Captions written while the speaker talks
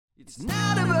It's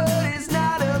not a bird, it's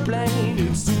not a plane,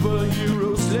 it's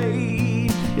Superhero Slate.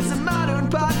 It's a modern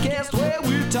podcast where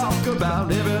we talk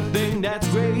about everything that's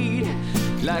great,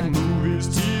 like movies,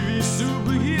 TV,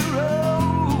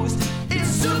 superheroes.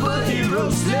 It's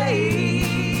Superhero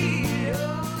Slate.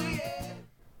 Oh, yeah.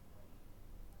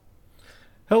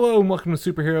 Hello and welcome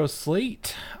to Superhero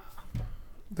Slate,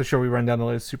 the show we run down the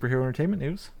latest superhero entertainment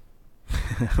news.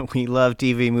 We love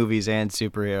TV, movies, and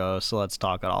superheroes, so let's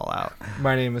talk it all out.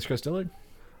 My name is Chris Dillard.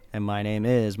 And my name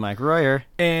is Mike Royer.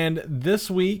 And this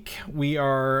week we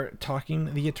are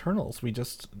talking the Eternals. We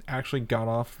just actually got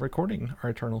off recording our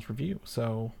Eternals review,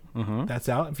 so that's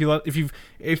out.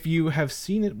 If you have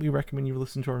seen it, we recommend you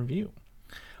listen to our review.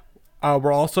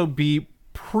 We'll also be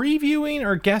previewing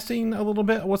or guessing a little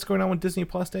bit what's going on with Disney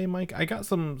Plus Day, Mike. I got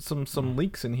some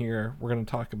leaks in here we're going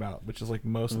to talk about, which is like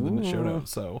most of them in the show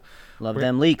notes. So love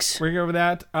them leaks. We're going to go over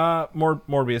that.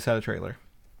 Morbius had a trailer.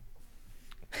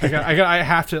 I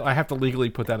have to legally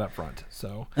put that up front.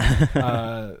 So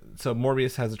so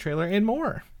Morbius has a trailer and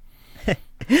more.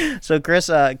 So Chris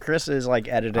is like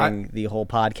editing the whole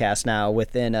podcast now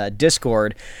within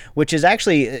Discord, which is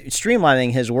actually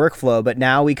streamlining his workflow. But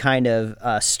now we kind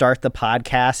of start the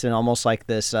podcast in almost like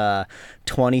this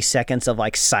 20 seconds of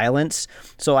like silence.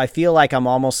 So I feel like I'm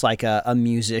almost like a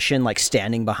musician, like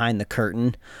standing behind the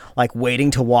curtain, like waiting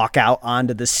to walk out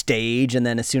onto the stage. And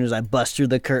then as soon as I bust through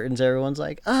the curtains, everyone's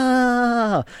like,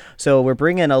 ah. So we're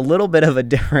bringing a little bit of a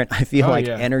different, I feel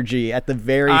energy at the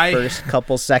very first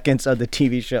couple seconds of the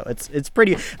TV show. It's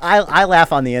pretty. I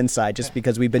laugh on the inside just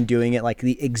because we've been doing it like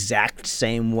the exact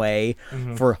same way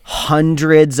for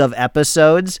hundreds of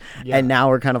episodes, and now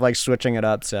we're kind of like switching it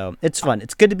up. So it's fun.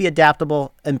 It's good to be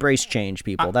adaptable. Embrace change,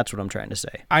 people. That's what I'm trying to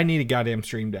say. I need a goddamn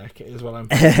Stream Deck is what I'm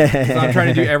thinking. I'm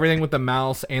trying to do everything with the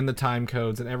mouse and the time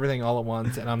codes and everything all at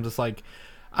once, and I'm just like,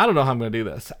 I don't know how I'm going to do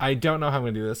this. I don't know how I'm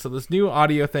going to do this. So this new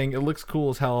audio thing, it looks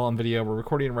cool as hell on video. We're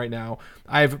recording it right now.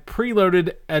 I've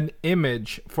preloaded an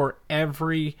image for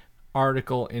every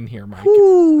article in here, Mike.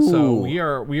 Ooh. So we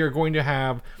are going to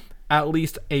have at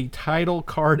least a title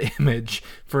card image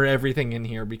for everything in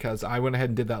here, because I went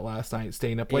ahead and did that last night,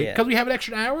 staying up late because we have an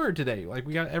extra hour today. Like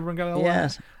everyone got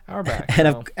an hour back.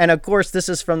 And of course, this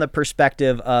is from the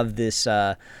perspective of this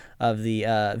of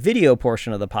the video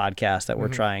portion of the podcast that we're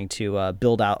trying to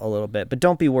build out a little bit. But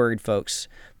don't be worried, folks.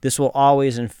 This will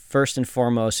always and first and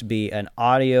foremost be an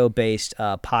audio-based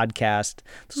podcast.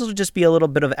 This will just be a little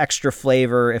bit of extra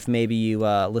flavor if maybe you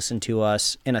listen to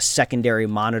us in a secondary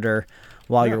monitor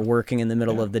while you're working in the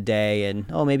middle of the day, and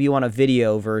maybe you want a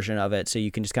video version of it, so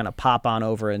you can just kind of pop on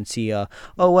over and see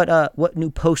what new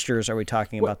posters are we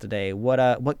talking about today?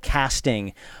 What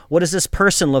casting? What does this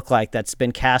person look like that's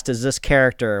been cast as this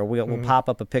character? We'll pop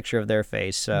up a picture of their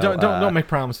face. So don't make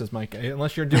promises, Mike.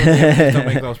 Unless you're doing it, don't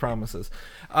make those promises.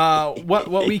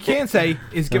 What we can say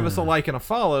is give us a like and a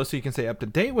follow, so you can stay up to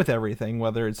date with everything,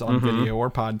 whether it's on video or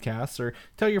podcasts, or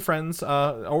tell your friends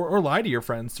or lie to your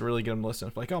friends to really get them to listen.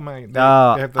 Like, oh my.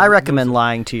 I recommend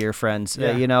lying to your friends.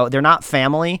 Yeah. They're not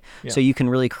family, so you can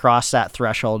really cross that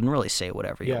threshold and really say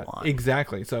whatever you want.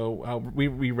 Exactly. So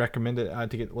we recommend it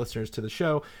to get listeners to the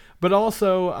show. But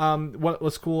also,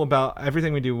 what's cool about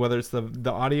everything we do, whether it's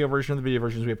the audio version or the video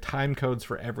versions, we have time codes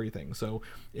for everything. So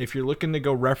if you're looking to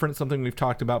go reference something we've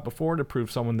talked about before to prove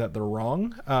someone that they're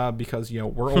wrong, because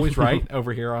we're always right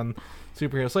over here on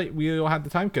Superhero Slate, we'll have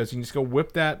the time codes. You can just go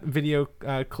whip that video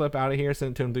clip out of here,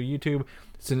 send it to them through YouTube,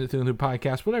 send it to them through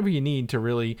podcast, whatever you need to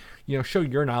really show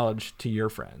your knowledge to your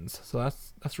friends. So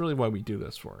that's really what we do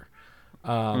this for.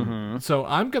 So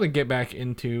I'm going to get back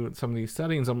into some of these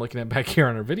settings I'm looking at back here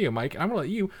on our video, Mike. I'm going to let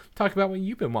you talk about what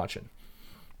you've been watching.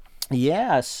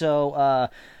 Yeah, so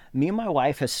me and my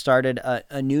wife has started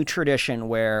a new tradition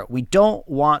where we don't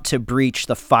want to breach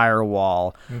the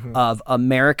firewall of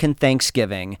American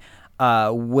Thanksgiving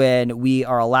when we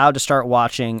are allowed to start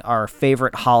watching our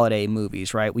favorite holiday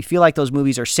movies, right? We feel like those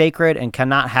movies are sacred and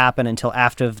cannot happen until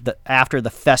after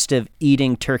the festive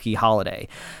eating turkey holiday.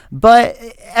 But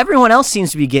everyone else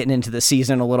seems to be getting into the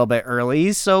season a little bit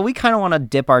early, so we kind of want to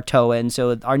dip our toe in.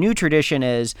 So our new tradition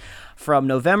is from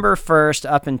November 1st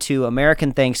up into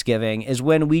American Thanksgiving is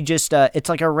when we just, it's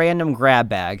like a random grab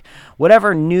bag.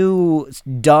 Whatever new,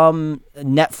 dumb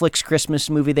Netflix Christmas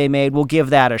movie they made, we'll give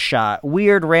that a shot.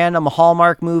 Weird, random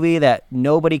Hallmark movie that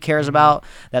nobody cares about,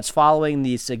 that's following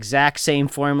these exact same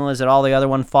formulas that all the other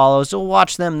one follows, so we'll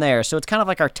watch them there. So it's kind of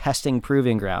like our testing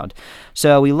proving ground.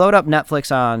 So we load up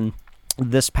Netflix on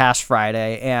this past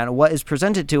Friday, and what is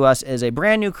presented to us is a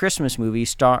brand new Christmas movie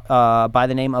by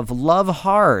the name of Love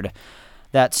Hard.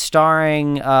 that's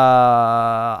starring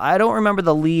I don't remember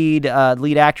the lead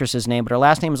actress's name, but her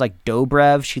last name is like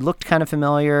Dobrev. She looked kind of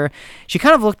familiar. She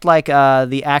kind of looked like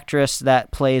the actress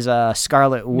that plays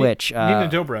Scarlet Witch. Nina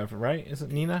Dobrev, right? Is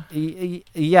it Nina?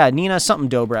 Yeah, Nina something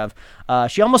Dobrev.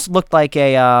 She almost looked like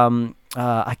a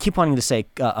I keep wanting to say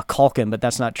a Culkin, but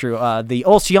that's not true.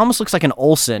 She almost looks like an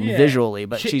Olsen visually,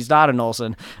 but she's not an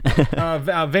Olsen.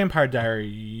 Vampire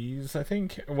Diaries, I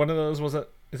think. One of those was it.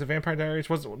 Is it Vampire Diaries?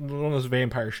 Was one of those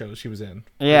vampire shows she was in?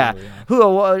 Yeah.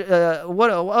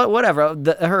 Whatever.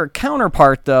 Her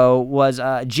counterpart though was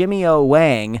Jimmy O.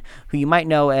 Wang, who you might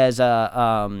know as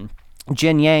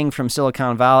Jin Yang from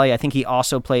Silicon Valley. I think he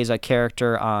also plays a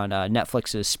character on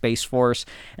Netflix's Space Force.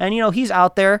 And, he's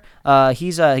out there.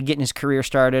 He's getting his career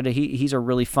started. He's a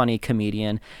really funny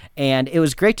comedian. And it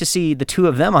was great to see the two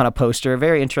of them on a poster.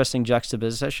 Very interesting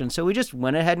juxtaposition. So we just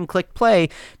went ahead and clicked play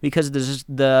because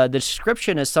the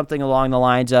description is something along the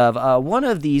lines of one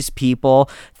of these people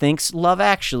thinks Love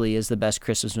Actually is the best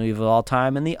Christmas movie of all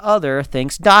time, and the other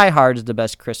thinks Die Hard is the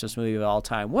best Christmas movie of all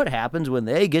time. What happens when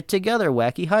they get together?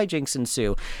 Wacky hijinks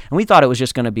ensue. And we thought it was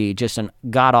just going to be just an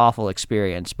god-awful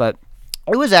experience, but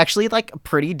it was actually like a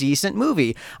pretty decent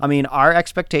movie. I mean, our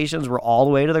expectations were all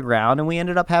the way to the ground, and we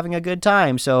ended up having a good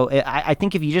time. So I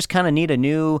think if you just kind of need a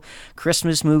new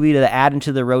Christmas movie to add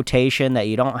into the rotation that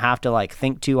you don't have to like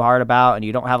think too hard about, and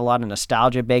you don't have a lot of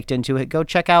nostalgia baked into it, go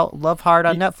check out Love Hard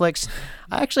on Netflix.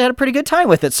 I actually had a pretty good time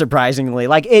with it, surprisingly.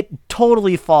 Like, it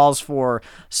totally falls for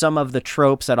some of the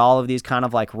tropes that all of these kind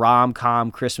of like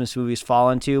rom-com Christmas movies fall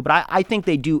into, but I think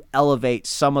they do elevate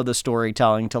some of the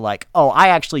storytelling to like, oh, I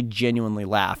actually genuinely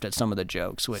laughed at some of the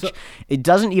jokes, which it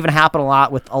doesn't even happen a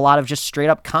lot with a lot of just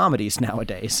straight-up comedies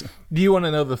nowadays. Do you want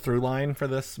to know the through line for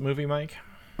this movie, Mike?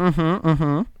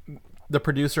 The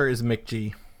producer is Mick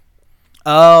G.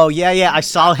 Oh, yeah, I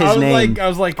saw his name.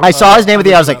 I saw his name with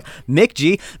you. I was like, Mick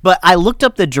G. But I looked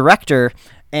up the director,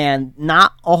 and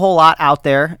not a whole lot out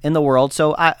there in the world,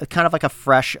 so kind of like a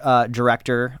fresh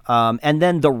director. And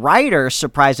then the writer,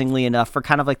 surprisingly enough, for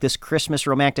kind of like this Christmas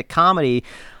romantic comedy,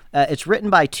 it's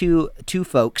written by two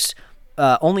folks.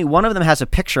 Only one of them has a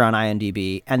picture on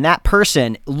IMDb, and that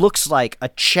person looks like a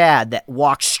Chad that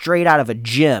walked straight out of a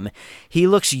gym. He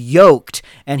looks yoked,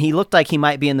 and he looked like he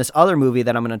might be in this other movie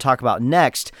that I'm going to talk about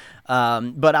next.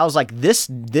 But I was like, this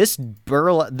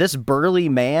burly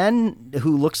man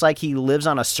who looks like he lives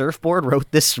on a surfboard wrote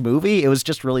this movie. It was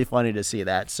just really funny to see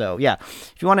that. So yeah,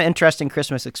 if you want an interesting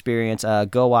Christmas experience,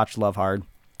 go watch Love Hard.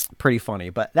 Pretty funny.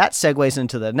 But that segues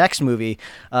into the next movie.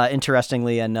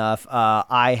 Interestingly enough,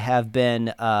 I have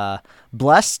been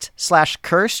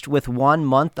blessed/cursed with 1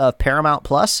 month of Paramount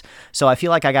Plus, so I feel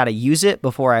like I got to use it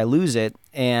before I lose it.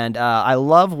 And I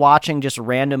love watching just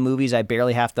random movies I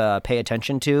barely have to pay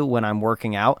attention to when I'm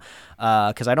working out,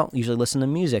 because I don't usually listen to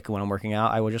music when I'm working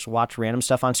out. I will just watch random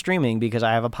stuff on streaming because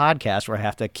I have a podcast where I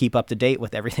have to keep up to date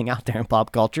with everything out there in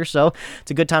pop culture. So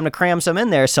it's a good time to cram some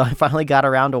in there. So I finally got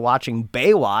around to watching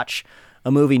Baywatch,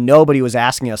 a movie nobody was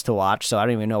asking us to watch, so I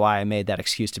don't even know why I made that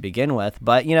excuse to begin with.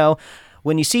 But,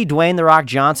 when you see Dwayne "The Rock"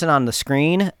 Johnson on the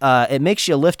screen, it makes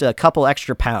you lift a couple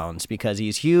extra pounds because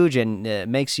he's huge, and it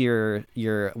makes your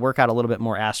workout a little bit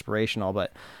more aspirational.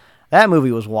 But that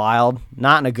movie was wild,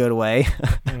 not in a good way.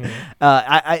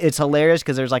 It's hilarious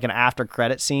because there's like an after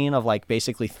credit scene of like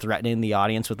basically threatening the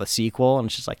audience with a sequel, and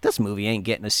it's just like, this movie ain't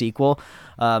getting a sequel.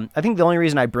 I think the only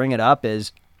reason I bring it up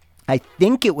is I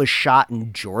think it was shot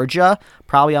in Georgia,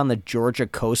 probably on the Georgia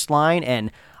coastline,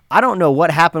 and I don't know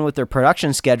what happened with their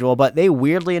production schedule, but they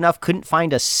weirdly enough couldn't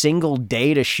find a single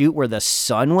day to shoot where the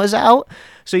sun was out.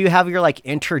 So you have your like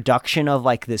introduction of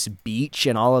like this beach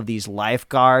and all of these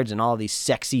lifeguards and all of these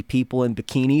sexy people in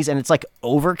bikinis, and it's like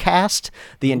overcast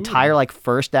the entire like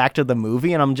first act of the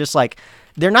movie, and I'm just like,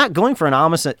 they're not going for an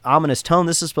ominous tone.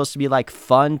 This is supposed to be like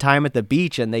fun time at the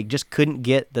beach, and they just couldn't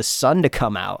get the sun to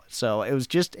come out. So it was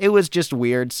just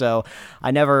weird. So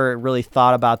I never really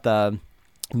thought about the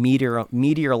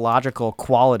meteorological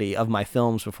quality of my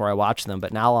films before I watched them,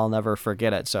 but now I'll never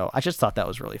forget it. So I just thought that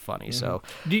was really funny. Mm-hmm. So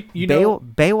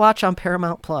Baywatch on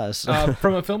Paramount Plus.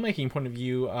 From a filmmaking point of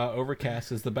view,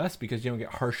 overcast is the best because you don't get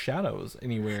harsh shadows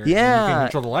anywhere. Yeah, you can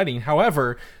control the lighting.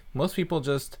 However, most people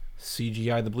just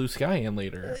CGI the blue sky in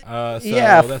later.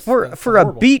 For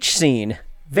a beach scene.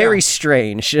 Very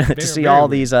strange to see all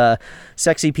these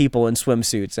sexy people in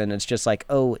swimsuits, and it's just like,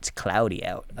 oh, it's cloudy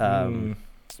out.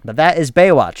 But that is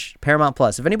Baywatch, Paramount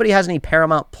Plus. If anybody has any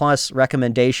Paramount Plus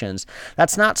recommendations,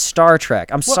 that's not Star Trek.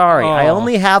 I'm sorry. I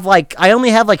only have like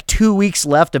 2 weeks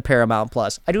left of Paramount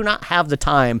Plus. I do not have the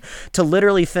time to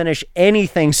literally finish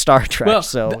anything Star Trek. Well,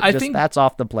 so I think that's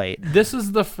off the plate. This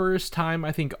is the first time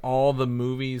I think all the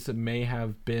movies that may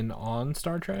have been on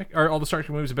Star Trek, or all the Star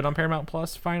Trek movies have been on Paramount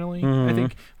Plus finally. I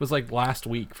think it was like last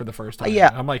week for the first time.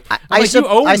 Yeah. I'm like, you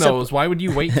own those. Why would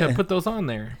you wait to put those on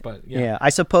there? But yeah, I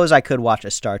suppose I could watch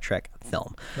a Star Trek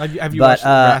film. Have you watched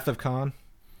Wrath of Khan?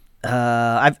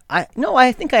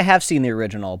 I think I have seen the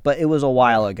original, but it was a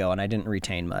while ago and I didn't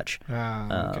retain much.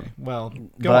 Okay. Well,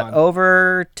 go but on.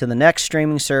 over to the next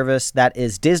streaming service, that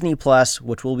is Disney Plus,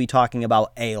 which we'll be talking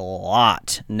about a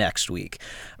lot next week.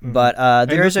 But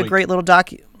there's a great little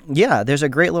there's a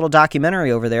great little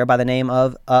documentary over there by the name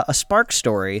of A Spark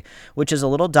Story, which is a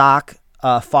little doc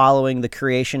following the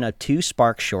creation of 2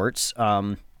 Spark shorts.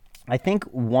 I think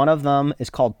one of them is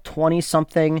called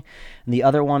 20-something, and the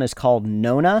other one is called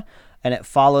Nona, and it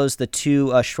follows the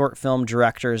 2 short film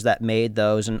directors that made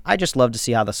those, and I just love to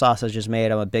see how the sausage is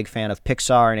made. I'm a big fan of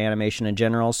Pixar and animation in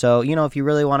general, so, if you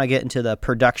really want to get into the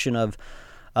production of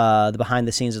the behind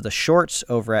the scenes of the shorts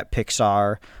over at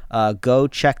Pixar, go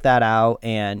check that out.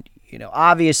 And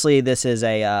obviously this is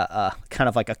a kind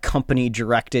of like a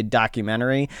company-directed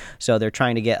documentary, so they're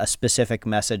trying to get a specific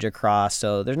message across.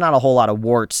 So there's not a whole lot of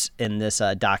warts in this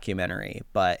documentary,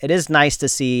 but it is nice to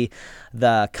see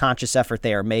the conscious effort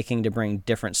they are making to bring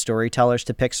different storytellers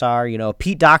to Pixar.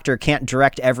 Pete Docter can't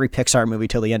direct every Pixar movie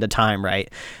till the end of time, right?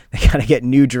 They got to get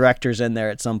new directors in there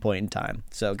at some point in time.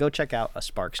 So go check out A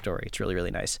Spark Story. It's really,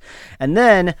 really nice. And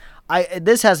then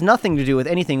this has nothing to do with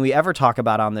anything we ever talk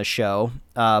about on this show,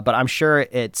 but I'm sure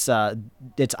its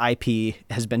IP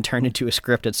has been turned into a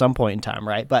script at some point in time,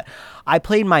 right? But I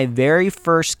played my very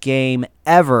first game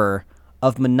ever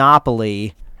of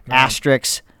Monopoly,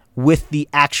 asterisk, with the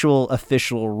actual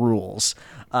official rules.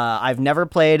 I've never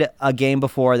played a game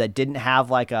before that didn't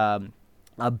have like a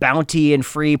bounty and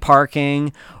free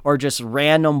parking, or just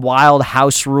random wild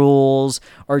house rules,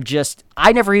 or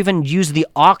I never even used the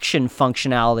auction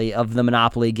functionality of the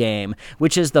Monopoly game,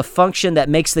 which is the function that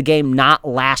makes the game not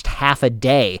last half a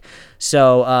day.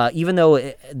 So even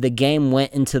though the game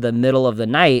went into the middle of the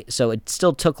night, so it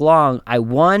still took long, I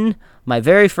won my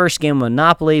very first game of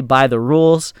Monopoly by the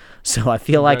rules, so I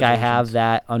feel like I have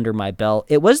that under my belt.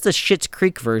 It was the Schitt's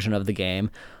Creek version of the game,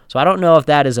 so I don't know if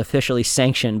that is officially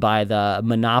sanctioned by the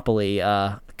Monopoly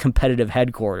competitive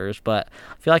headquarters, but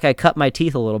I feel like I cut my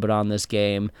teeth a little bit on this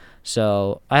game,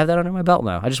 so I have that under my belt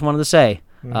now. I just wanted to say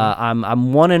I'm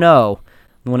 1-0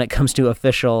 when it comes to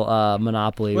official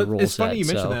Monopoly rules. It's funny you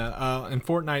mentioned that. In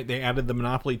Fortnite, they added the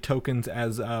Monopoly tokens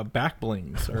as back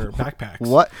blings or backpacks.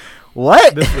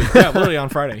 What? This week, literally on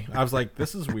Friday. I was like,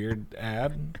 "This is weird."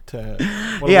 Add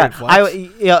to weird flex.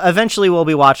 Eventually we'll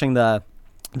be watching the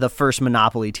first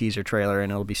Monopoly teaser trailer,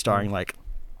 and it'll be starring I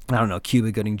don't know,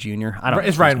 Cuba Gooding Jr.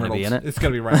 It's Ryan Reynolds. It's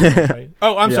gonna be Ryan Reynolds, right?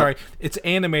 Oh, I'm sorry. It's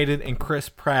animated, and Chris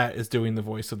Pratt is doing the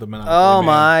voice of the Monopoly. Oh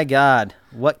my God!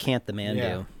 What can't the man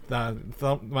do?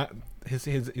 He's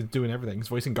doing everything. He's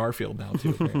voicing Garfield now too,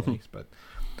 apparently. But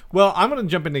I'm gonna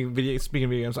jump into speaking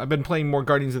of video games. I've been playing more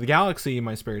Guardians of the Galaxy in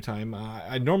my spare time.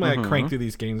 I crank through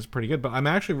these games pretty good, but I'm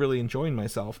actually really enjoying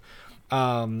myself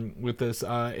with this.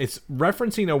 It's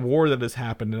referencing a war that has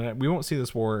happened, and we won't see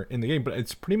this war in the game, but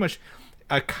it's pretty much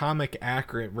a comic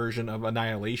accurate version of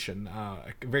Annihilation,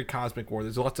 a very cosmic war.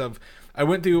 There's lots of. I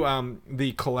went through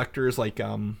the collector's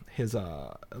his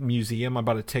museum. I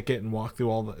bought a ticket and walked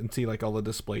through and see all the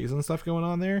displays and stuff going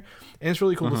on there, and it's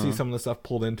really cool to see some of the stuff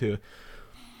pulled into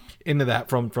that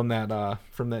from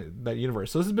that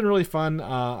universe. So this has been really fun.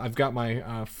 I've got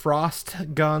my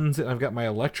frost guns and I've got my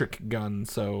electric gun.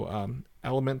 So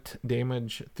element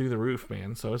damage through the roof,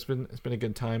 man. So it's been a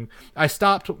good time. I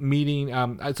stopped meeting.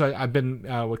 So I've been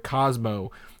with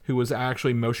Cosmo, who was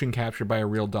actually motion captured by a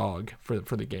real dog for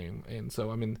the game, and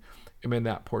so I'm in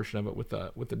that portion of it with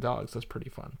the dogs. That's pretty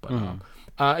fun. But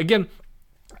again.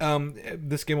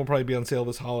 This game will probably be on sale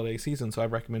this holiday season, so I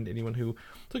recommend anyone who's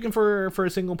looking for a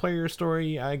single player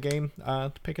story game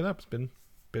to pick it up. It's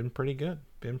been pretty good.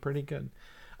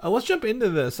 Let's jump into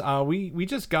this. We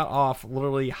just got off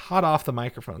literally hot off the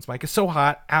microphones. Mike is so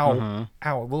hot. Ow,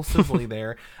 a little sizzly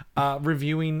there.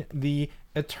 Reviewing the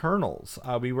Eternals.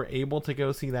 We were able to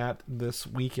go see that this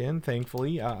weekend,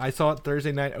 thankfully. I saw it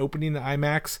Thursday night opening the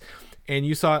IMAX, and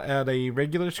you saw it at a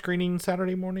regular screening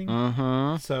Saturday morning.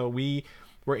 So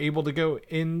we're were able to go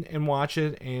in and watch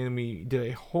it, and we did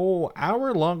a whole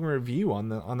hour-long review on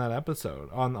that episode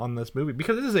on this movie,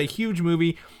 because it is a huge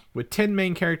movie with 10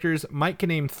 main characters. Mike can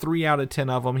name 3 out of 10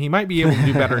 of them. He might be able to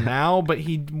do better now, but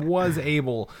he was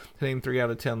able to name 3 out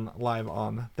of 10 live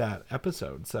on that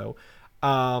episode. So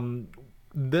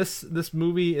this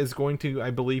movie is going to,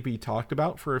 I believe, be talked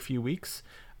about for a few weeks.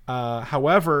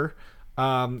 However,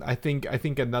 I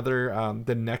think another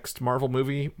the next Marvel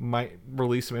movie might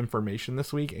release some information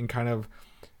this week and kind of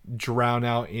drown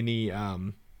out any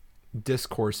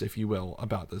discourse, if you will,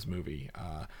 about this movie.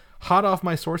 Hot off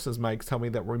my sources, Mike, tell me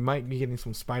that we might be getting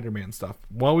some Spider-Man stuff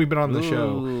while we've been on the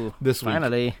show this week.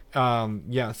 Finally.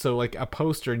 Yeah, so like a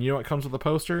poster, and you know what comes with a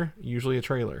poster? Usually a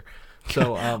trailer.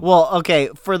 So well, okay,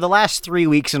 for the last 3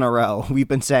 weeks in a row, we've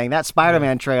been saying that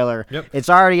Spider-Man trailer, Yep. It's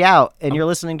already out, and you're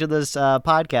listening to this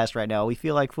podcast right now. We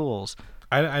feel like fools.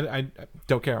 I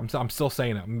don't care. I'm still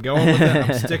saying it. I'm going with it.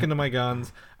 I'm sticking to my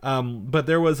guns. But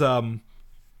there was one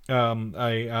of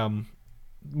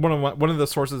the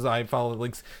sources I follow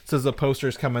links says the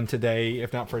poster's coming today,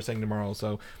 if not first thing tomorrow.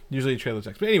 So usually trailer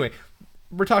text. But anyway,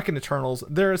 we're talking Eternals.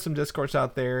 There is some discourse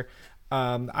out there.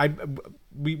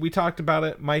 We talked about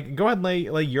it. Mike, go ahead and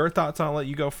lay your thoughts on it. I'll let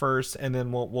you go first, and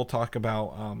then we'll talk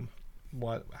about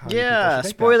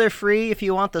spoiler free. If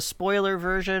you want the spoiler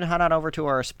version, head on over to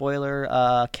our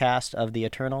spoiler cast of the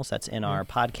Eternals. That's in our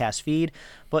podcast feed.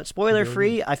 But spoiler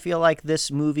free, I feel like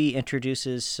this movie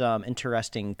introduces some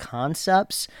interesting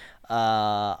concepts.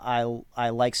 I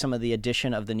like some of the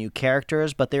addition of the new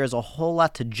characters, but there's a whole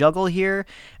lot to juggle here,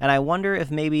 and I wonder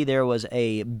if maybe there was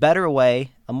a better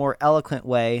way, a more eloquent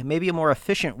way, maybe a more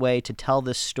efficient way to tell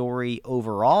this story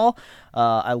overall.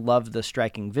 I love the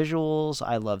striking visuals.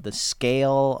 I love the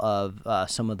scale of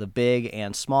some of the big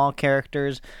and small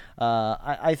characters.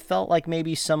 I felt like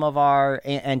maybe some of our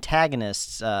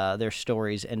antagonists, their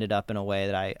stories ended up in a way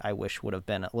that I wish would have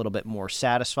been a little bit more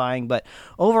satisfying. But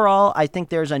overall, I think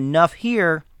there's enough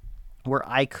here where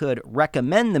I could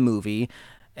recommend the movie.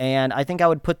 And I think I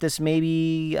would put this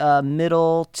maybe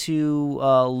middle to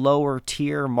lower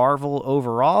tier Marvel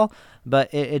overall.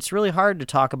 But it's really hard to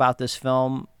talk about this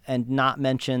film and not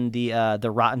mention the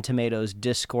Rotten Tomatoes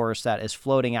discourse that is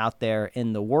floating out there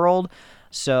in the world.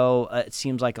 So it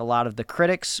seems like a lot of the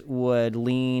critics would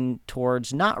lean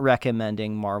towards not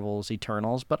recommending Marvel's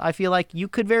Eternals, but I feel like you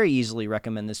could very easily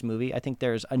recommend this movie. I think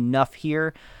there's enough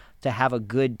here to have a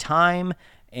good time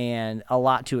and a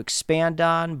lot to expand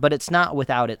on, but it's not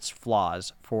without its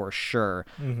flaws for sure.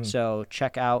 Mm-hmm. So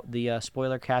check out the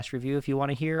spoiler cast review if you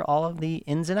want to hear all of the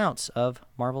ins and outs of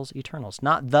Marvel's Eternals.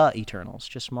 Not the Eternals,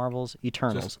 just Marvel's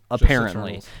Eternals,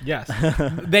 apparently. Just Eternals.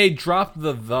 Yes. They dropped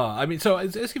the. I mean, so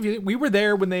it's confusing. We were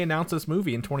there when they announced this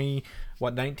movie in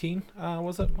 2019,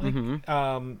 was it, Mike?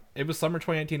 Mm-hmm. It was summer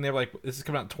 2019. They were like, this is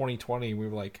coming out in 2020. We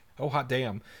were like, oh, hot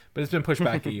damn. But it's been pushed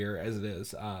back a year as it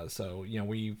is. So, you know,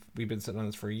 we've been sitting on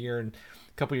this for a year and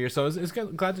a couple of years. So it's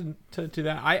glad to do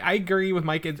that. I agree with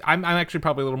Mike. I'm actually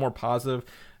probably a little more positive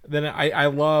than I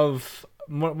love.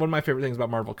 One of my favorite things about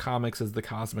Marvel Comics is the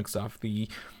cosmic stuff, the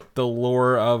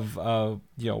lore of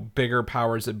bigger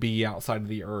powers that be outside of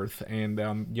the Earth, and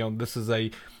this is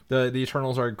the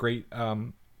Eternals are a great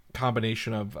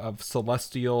combination of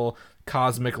celestial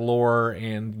cosmic lore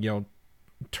and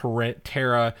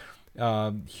Terra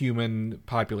human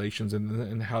populations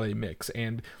and how they mix,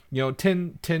 and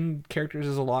 10 characters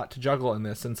is a lot to juggle in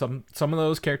this, and some of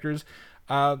those characters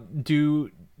do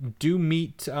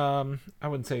meet I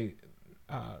wouldn't say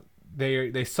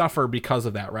they suffer because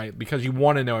of that, right? Because you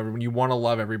want to know everyone, you want to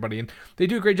love everybody, and they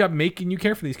do a great job making you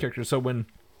care for these characters. So when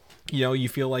you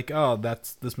feel like, oh,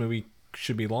 this movie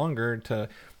should be longer to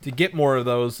get more of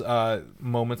those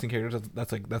moments and characters,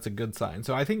 that's a good sign.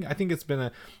 So I think it's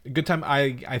been a good time.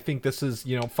 I think this is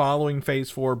following Phase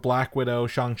 4, Black Widow,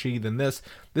 Shang-Chi, then this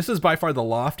is by far the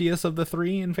loftiest of the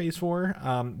three in Phase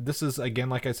 4. This is, again,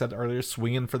 like I said earlier,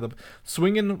 swinging for the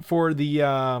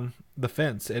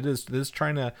fence. It is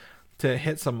trying to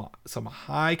hit some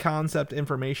high concept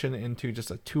information into just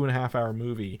a 2.5 hour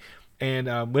movie.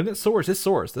 And when it soars,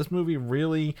 this movie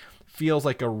really feels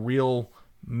like a real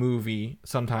movie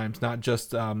sometimes, not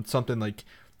just something like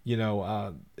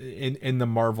in the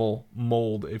Marvel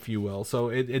mold, if you will. So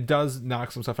it does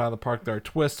knock some stuff out of the park. There are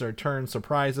twists, there are turns,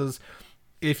 surprises.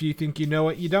 If you think you know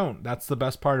it, you don't. That's the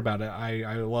best part about it.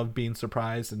 I love being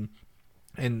surprised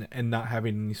and not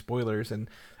having any spoilers. And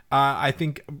I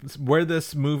think where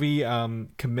this movie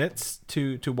commits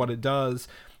to what it does,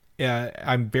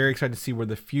 I'm very excited to see where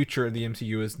the future of the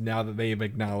MCU is now that they have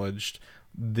acknowledged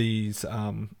these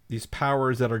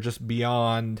powers that are just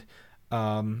beyond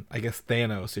I guess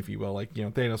Thanos, if you will. Like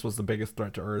Thanos was the biggest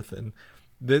threat to Earth, and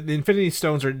the Infinity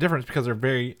Stones are different because they're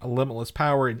very limitless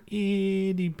power and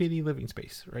itty bitty living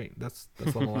space, right? That's the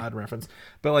little ad reference.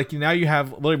 But like now you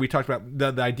have literally, we talked about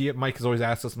the idea. Mike has always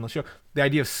asked us on the show the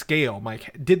idea of scale.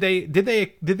 Mike, did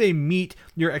they meet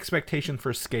your expectation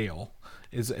for scale?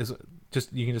 Is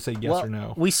just, you can just say yes or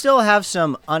no. We still have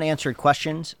some unanswered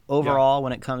questions overall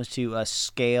when it comes to a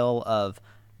scale of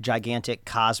gigantic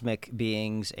cosmic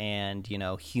beings and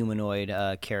humanoid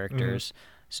characters.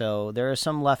 So there is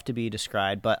some left to be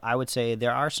described, but I would say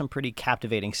there are some pretty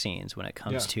captivating scenes when it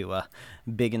comes to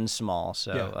big and small.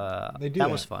 So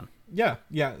that was fun. Yeah.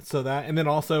 So that, and then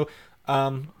also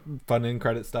fun end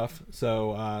credit stuff.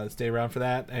 So stay around for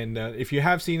that. And if you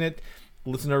have seen it,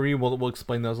 listen to our review. We'll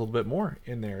explain those a little bit more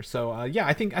in there. So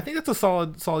I think that's a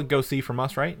solid go see from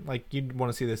us, right? Like you'd want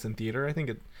to see this in theater. I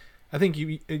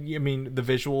mean the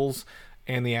visuals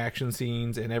and the action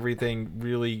scenes and everything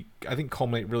really, I think,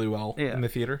 culminate really well in the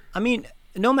theater. I mean,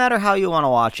 no matter how you want to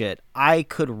watch it, I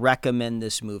could recommend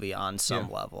this movie on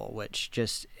some level, which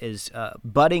just is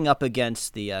butting up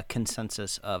against the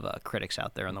consensus of critics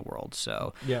out there in the world.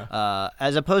 So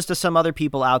as opposed to some other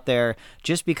people out there,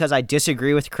 just because I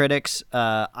disagree with critics,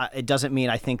 it doesn't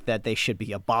mean I think that they should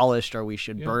be abolished or we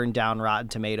should burn down Rotten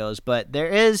Tomatoes. But there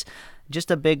is just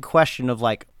a big question of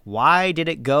like, why did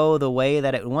it go the way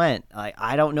that it went?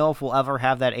 I don't know if we'll ever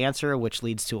have that answer, which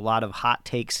leads to a lot of hot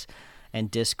takes and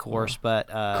discourse. But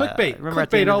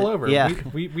clickbait all over. Yeah,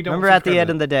 we don't remember at the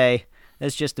end of the day,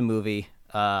 it's just a movie.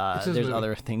 There's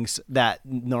other things that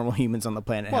normal humans on the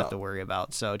planet have to worry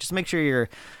about. So just make sure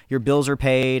your bills are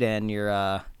paid and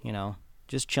you're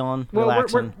just chilling,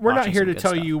 relaxing. We're not here to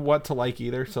tell you what to like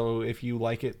either. So if you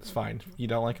like it, it's fine. If you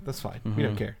don't like it, that's fine. We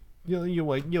don't care. You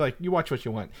watch what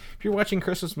you want. If you're watching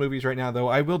Christmas movies right now, though,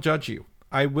 I will judge you.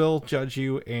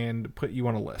 And put you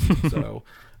on a list. So,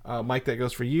 Mike, that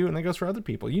goes for you, and that goes for other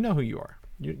people. You know who you are.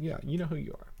 You know who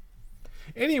you are.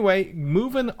 Anyway,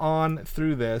 moving on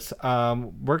through this,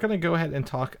 we're gonna go ahead and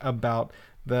talk about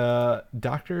the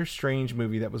Doctor Strange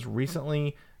movie that was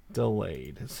recently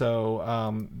delayed.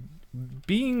 So,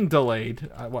 being delayed,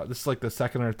 this is like the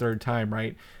second or third time,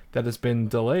 right, that has been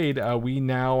delayed. We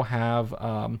now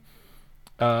have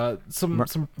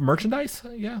some merchandise.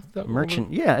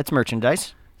 It's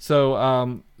merchandise.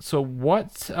 So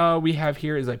what we have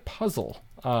here is a puzzle,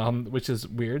 which is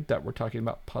weird that we're talking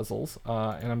about puzzles.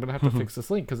 And I'm gonna have to fix this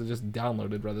link because it just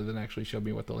downloaded rather than actually show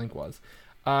me what the link was.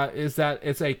 Is that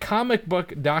it's a comic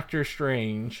book Doctor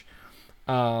Strange,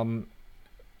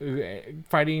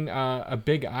 fighting a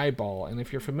big eyeball. And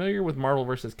if you're familiar with Marvel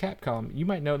vs. Capcom, you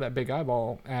might know that big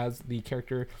eyeball as the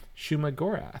character Shuma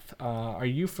Gorath. Are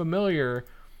you familiar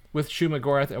with Shuma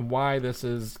Gorath and why this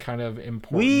is kind of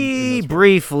important? We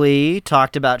briefly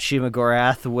talked about Shuma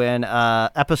Gorath when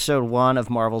episode 1 of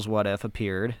Marvel's What If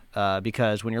appeared,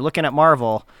 because when you're looking at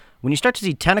Marvel, when you start to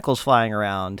see tentacles flying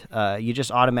around, you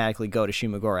just automatically go to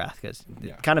Shuma Gorath because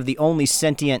kind of the only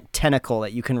sentient tentacle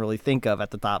that you can really think of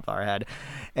at the top of our head.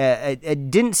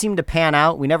 It didn't seem to pan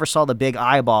out. We never saw the big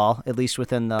eyeball, at least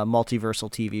within the multiversal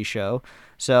TV show.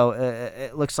 So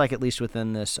it looks like, at least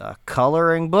within this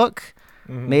coloring book,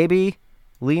 maybe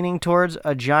leaning towards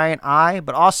a giant eye,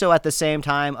 but also at the same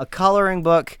time, a coloring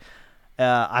book.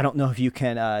 I don't know if you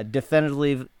can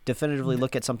definitively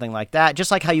look at something like that.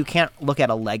 Just like how you can't look at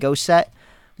a Lego set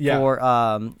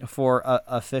for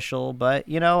official, but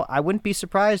I wouldn't be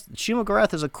surprised. Shuma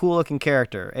Gorath is a cool looking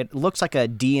character. It looks like a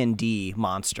D&D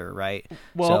monster, right?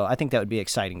 Well, so I think that would be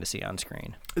exciting to see on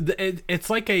screen. It's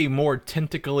like a more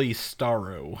tentacly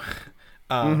Starro,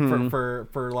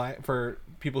 for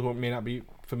people who may not be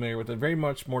familiar with it. Very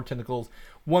much more tentacles,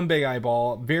 one big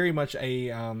eyeball, very much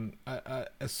a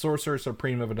sorcerer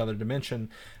supreme of another dimension.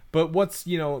 But what's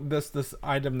this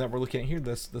item that we're looking at here,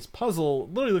 this puzzle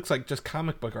literally looks like just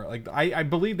comic book art. Like I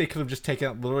believe they could have just taken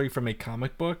it literally from a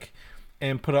comic book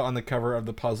and put it on the cover of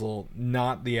the puzzle,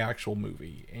 not the actual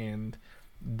movie. And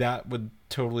that would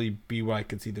totally be what I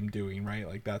could see them doing, right?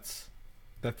 Like that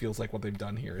feels like what they've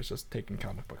done here is just taking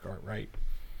comic book art, right?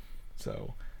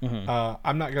 So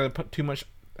I'm not going to put too much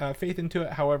faith into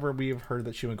it. However, we have heard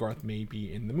that Shuma Gorath may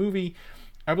be in the movie.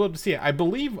 I would love to see it. I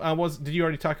believe did you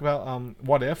already talk about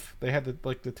What If? They had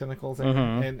the tentacles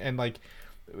and like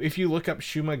if you look up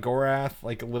Shuma Gorath,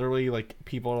 like literally like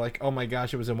people are like, oh my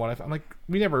gosh, it was in What If. I'm like,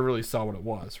 we never really saw what it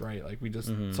was, right? Like we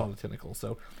just saw the tentacles.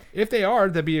 So if they are,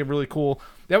 that'd be a really cool.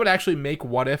 That would actually make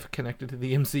What If connected to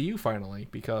the MCU finally,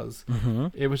 because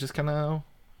it was just kind of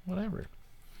whatever.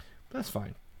 That's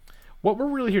fine. What we're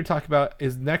really here to talk about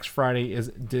is next Friday is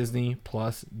Disney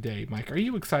Plus Day. Mike, are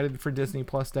you excited for Disney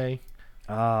Plus Day?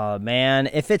 Oh, man.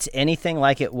 If it's anything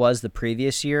like it was the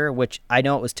previous year, which I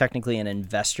know it was technically an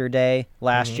investor day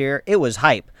last year, it was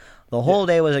hype. The whole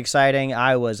day was exciting.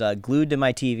 I was glued to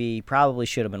my TV, probably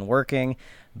should have been working.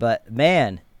 But,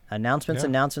 man, announcements.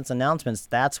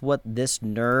 That's what this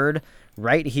nerd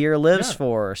right here lives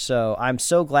for. So I'm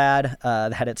so glad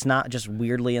that it's not just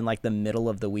weirdly in like the middle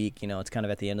of the week. You know, it's kind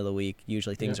of at the end of the week.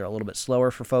 Usually things are a little bit slower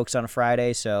for folks on a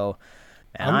Friday. So,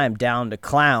 man, I'm down to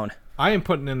clown. I am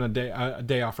putting in a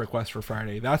day off request for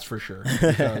Friday. That's for sure.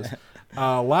 Because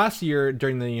last year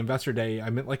during the Investor Day, I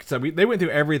mean, like I said, they went through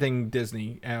everything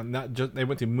Disney, and not just they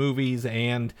went through movies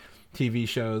and TV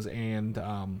shows and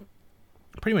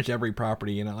pretty much every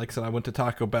property. And like I said, I went to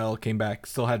Taco Bell, came back,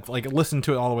 still had like listened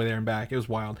to it all the way there and back. It was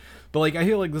wild. But like I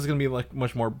feel like this is gonna be like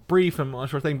much more brief and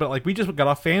much more thing. But like we just got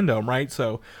off Fandom, right?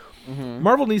 So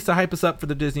Marvel needs to hype us up for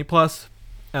the Disney Plus.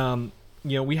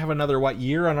 You know, we have another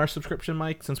year on our subscription,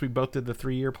 Mike, since we both did the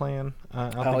 3-year plan.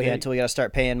 Until we got to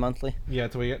start paying monthly. Yeah,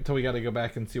 until we got to go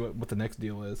back and see what the next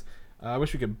deal is. I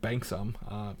wish we could bank some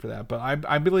for that, but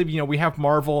I believe we have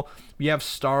Marvel, we have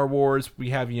Star Wars, we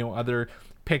have other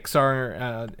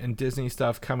Pixar and Disney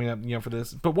stuff coming up for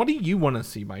this. But what do you want to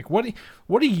see, Mike? What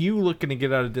are you looking to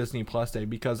get out of Disney Plus Day?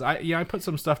 Because I put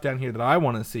some stuff down here that I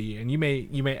want to see, and you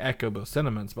may echo those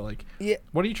sentiments, but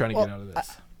what are you trying to get out of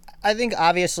this? I think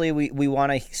obviously we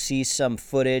want to see some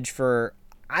footage for.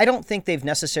 I don't think they've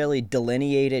necessarily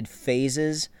delineated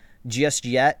phases just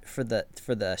yet for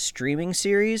the streaming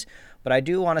series, but I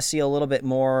do want to see a little bit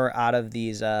more out of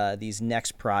these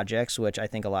next projects, which I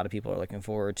think a lot of people are looking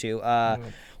forward to.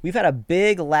 We've had a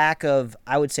big lack of,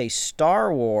 I would say,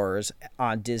 Star Wars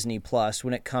on Disney Plus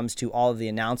when it comes to all of the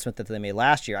announcement that they made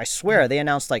last year. I swear they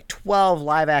announced like 12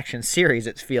 live action series,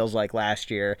 it feels like, last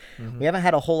year. We haven't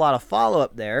had a whole lot of follow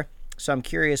up there. So I'm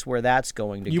curious where that's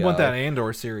going to go. You want that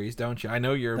Andor series, don't you? I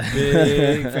know you're a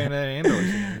big fan of that Andor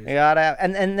series.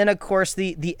 And then, of course,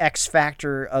 the X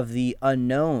factor of the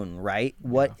unknown, right?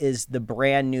 What is the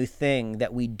brand new thing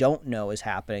that we don't know is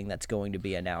happening that's going to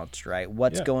be announced, right?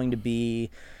 What's going to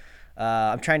be...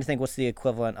 I'm trying to think what's the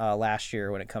equivalent last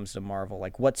year when it comes to Marvel.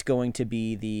 Like, what's going to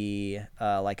be the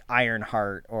like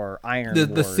Ironheart or Iron Wars?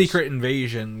 The Secret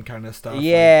Invasion kind of stuff.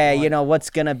 Yeah,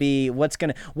 what's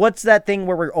that thing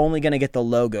where we're only gonna get the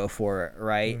logo for it,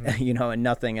 right? And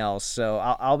nothing else. So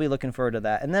I'll be looking forward to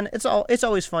that. And then it's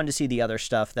always fun to see the other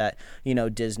stuff that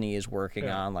Disney is working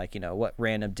on, like what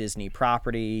random Disney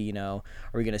property are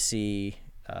we gonna see.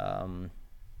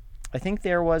 I think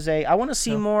there was I want to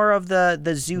see more of the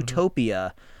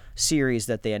Zootopia series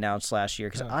that they announced last year,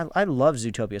 because I love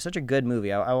Zootopia. Such a good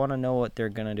movie. I want to know what they're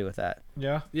gonna do with that.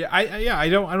 I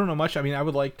don't know much. I mean, I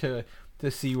would like to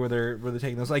see where they're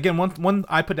taking this. Again, one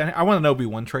I put down. I want an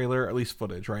Obi-Wan trailer, at least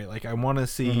footage, right? Like I want to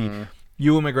see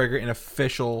Ewan McGregor in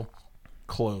official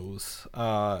clothes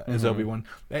as Obi-Wan,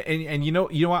 and you know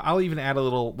what? I'll even add a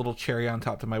little cherry on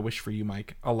top to my wish for you,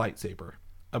 Mike. A lightsaber,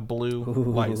 a blue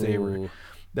lightsaber.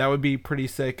 That would be pretty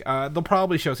sick. They'll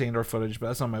probably show us Andor footage, but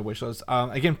that's on my wish list.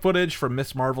 Again, footage from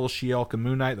Miss Marvel, She-Hulk, and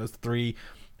Moon Knight. Those 3.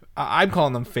 I'm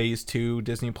calling them Phase 2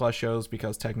 Disney Plus shows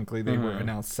because technically they were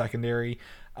announced secondary.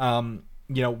 Are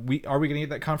we going to get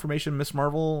that confirmation Miss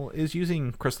Marvel is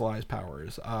using crystallized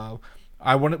powers?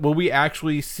 Will we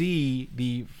actually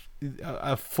see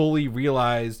a fully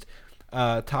realized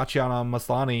Tatiana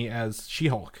Maslany as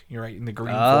She-Hulk, right, in the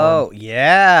green form. Oh,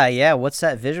 yeah. What's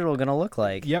that visual gonna look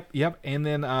like? Yep. And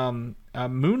then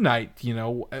Moon Knight,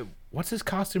 what's his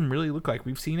costume really look like?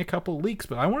 We've seen a couple leaks,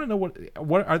 but I want to know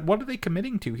what are they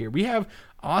committing to here? We have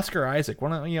Oscar Isaac,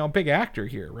 a big actor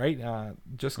here, right?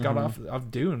 Just got off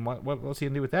Dune. What's he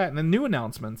gonna do with that? And then new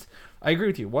announcements. I agree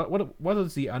with you. What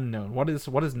is the unknown? What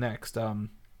is next?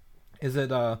 Is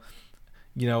it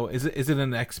is it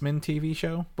an X-Men TV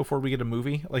show before we get a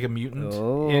movie, like a mutant?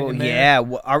 Oh, yeah.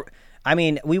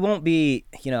 We won't be,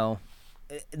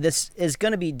 this is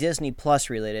going to be Disney Plus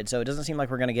related, so it doesn't seem like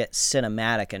we're going to get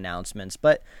cinematic announcements,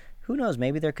 but who knows?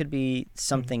 Maybe there could be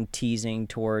something teasing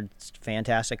towards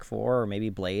Fantastic Four or maybe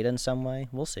Blade in some way.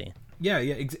 We'll see. Yeah,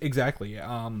 exactly.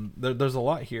 There's a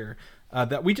lot here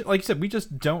that we, like you said, we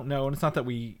just don't know, and it's not that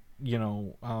we,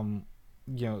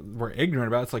 we're ignorant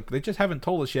about it. It's like they just haven't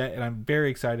told us yet, and I'm very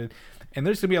excited. And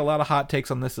there's gonna be a lot of hot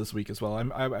takes on this week as well.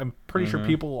 I'm pretty sure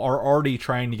people are already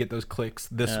trying to get those clicks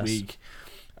this week.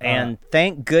 And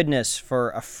thank goodness for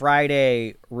a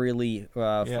Friday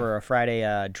for a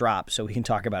Friday drop, so we can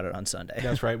talk about it on Sunday.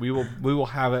 That's right. We will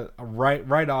have it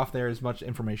right off there, as much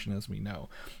information as we know.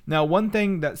 Now, one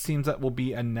thing that seems that will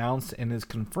be announced and is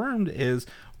confirmed is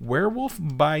Werewolf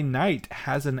by Night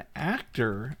has an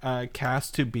actor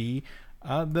cast to be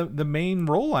the main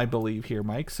role, I believe, here,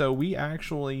 Mike. So we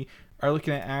actually are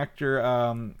looking at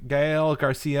actor Gael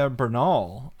Garcia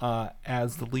Bernal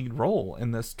as the lead role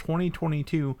in this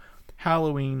 2022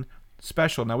 Halloween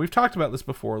special. Now, we've talked about this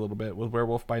before a little bit with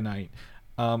Werewolf by Night.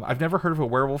 I've never heard of a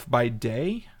Werewolf by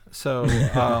Day, so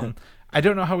I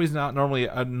don't know how he's not normally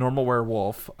a normal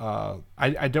werewolf.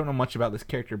 I don't know much about this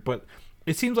character, but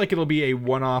it seems like it'll be a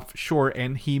one-off short,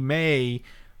 and he may,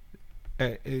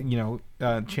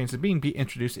 chance of being be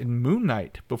introduced in Moon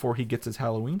Knight before he gets his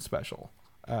Halloween special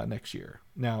next year.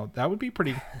 Now, that'd be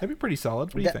pretty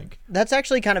solid. What do you think? That's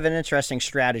actually kind of an interesting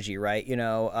strategy, right?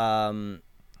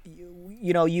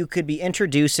 You could be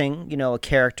introducing, a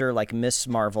character like Miss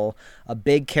Marvel, a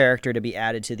big character to be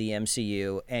added to the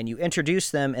MCU, and you introduce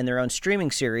them in their own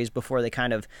streaming series before they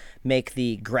kind of make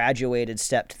the graduated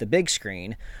step to the big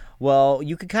screen. Well,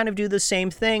 you could kind of do the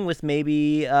same thing with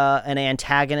maybe an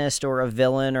antagonist or a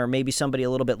villain or maybe somebody a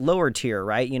little bit lower tier,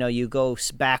 right? You go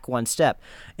back one step,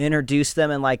 introduce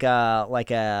them in like a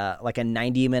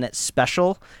 90-minute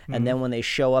special, and then when they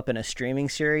show up in a streaming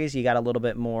series, you got a little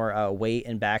bit more weight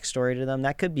and backstory to them.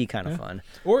 That could be kind of fun.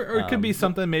 Or it could be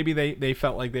something maybe they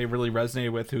felt like they really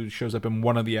resonated with, who shows up in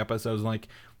one of the episodes, and like,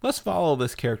 let's follow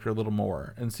this character a little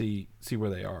more and see where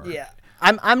they are. Yeah,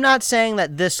 I'm not saying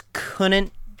that this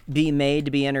couldn't be made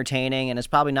to be entertaining, and it's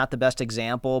probably not the best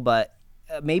example, but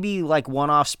maybe like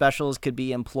one-off specials could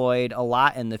be employed a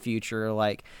lot in the future.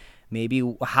 Like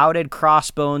maybe how did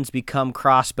Crossbones become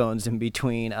Crossbones in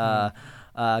between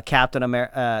Captain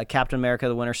America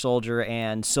the Winter Soldier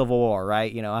and Civil War,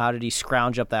 right? How did he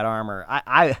scrounge up that armor?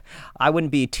 I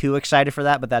wouldn't be too excited for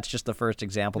that, but that's just the first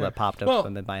example that popped up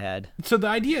in my head. So the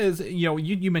idea is,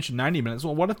 you mentioned 90 minutes.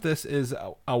 Well, what if this is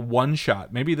a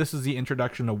one-shot? Maybe this is the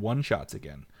introduction to one-shots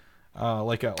again.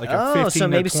 Like a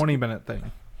 15 to 20 minute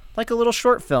thing, like a little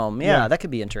short film. Yeah, that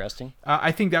could be interesting.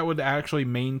 I think that would actually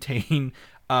maintain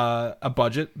a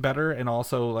budget better, and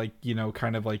also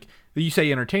kind of like you say,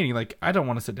 entertaining. Like, I don't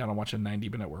want to sit down and watch a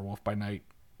 90-minute Werewolf by Night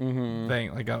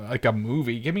thing, like a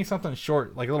movie. Give me something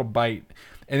short, like a little bite,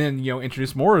 and then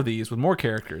introduce more of these with more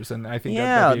characters. And I think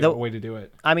that'd be a way to do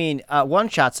it. I mean, one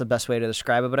shot's the best way to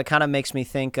describe it, but it kind of makes me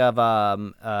think of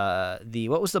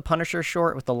what was the Punisher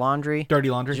short with the laundry?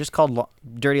 Dirty Laundry. It's just called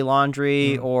Dirty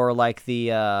Laundry, or like the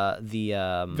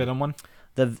Venom one.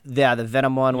 The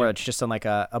Venom one, where it's just in like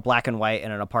a black and white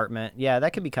in an apartment. Yeah,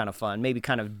 that could be kind of fun. Maybe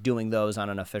kind of doing those on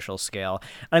an official scale.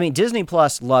 I mean, Disney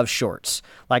Plus loves shorts.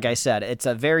 Like I said, it's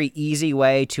a very easy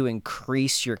way to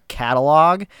increase your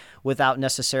catalog without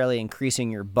necessarily increasing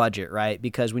your budget, right?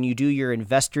 Because when you do your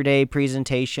Investor Day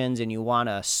presentations and you want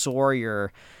to soar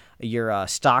your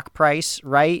stock price,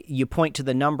 right? You point to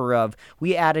the number of,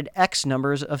 we added X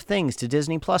numbers of things to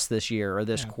Disney Plus this year or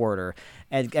this quarter.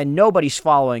 And nobody's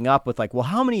following up with like, well,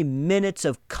 how many minutes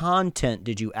of content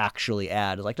did you actually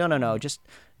add? Like, no, just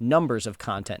numbers of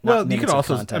content. Not well, you could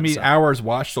also, content, hours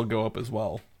watched will go up as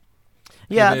well.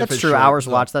 Yeah, that's true. Hours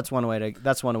watched. That's one way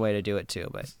to do it too.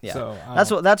 But yeah,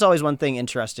 that's always one thing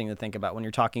interesting to think about when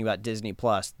you're talking about Disney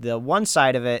Plus. The one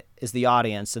side of it is the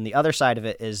audience, and the other side of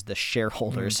it is the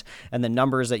shareholders and the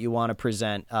numbers that you want to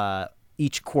present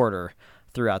each quarter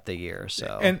throughout the year.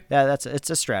 So it's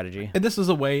a strategy. And this is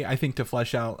a way, I think, to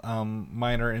flesh out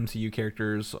minor MCU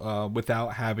characters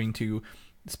without having to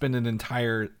spend an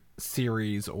entire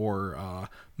series or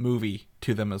movie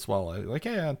to them as well. Like,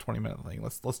 20-minute thing.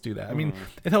 Let's do that. I mean,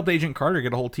 it helped Agent Carter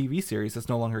get a whole TV series that's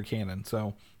no longer canon.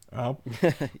 So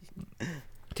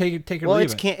take it. Well,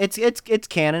 it's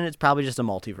canon. It's probably just a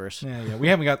multiverse. Yeah. We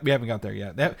haven't got there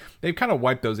yet. They've kind of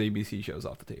wiped those ABC shows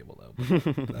off the table though.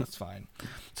 But that's fine.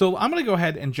 So I'm gonna go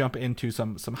ahead and jump into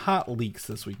some hot leaks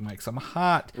this week, Mike. Some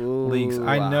hot leaks.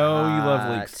 I know you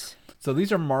love leaks. So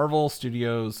these are Marvel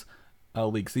Studios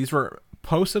leaks. These were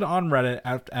posted on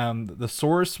Reddit. The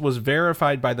source was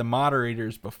verified by the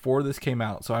moderators before this came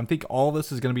out. So I think all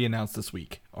this is going to be announced this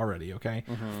week already, okay?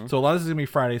 So a lot of this is going to be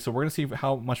Friday, so we're going to see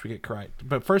how much we get correct.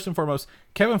 But first and foremost,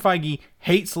 Kevin Feige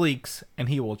hates leaks, and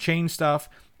he will change stuff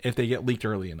if they get leaked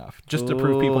early enough, just to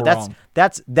prove people wrong.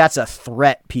 That's a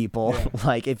threat, people. Yeah.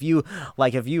 like if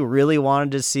you really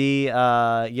wanted to see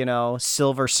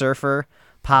Silver Surfer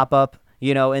pop up,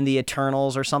 in the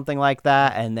Eternals or something like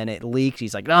that, and then it leaked.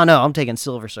 He's like, no, I'm taking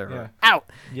Silver Surfer. Yeah. Out.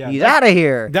 Yeah, he's out of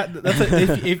here.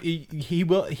 If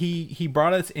he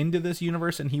brought us into this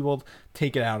universe, and he will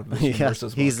take it out of this universe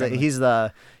as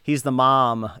well. He's the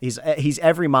mom. He's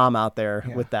every mom out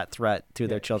there with that threat to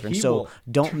their children. So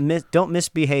don't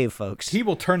misbehave, folks. He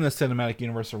will turn the cinematic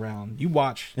universe around. You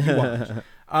watch.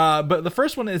 But the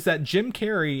first one is that Jim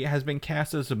Carrey has been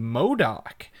cast as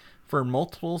MODOK for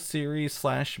multiple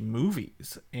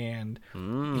series/movies, and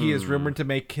he is rumored to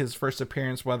make his first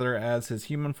appearance, whether as his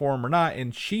human form or not,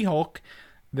 in She-Hulk,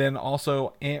 Then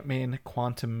also Ant-Man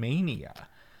Quantumania.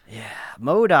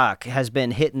 MODOK has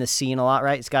been hitting the scene a lot,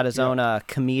 right? He's got his own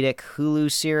comedic Hulu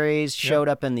series, showed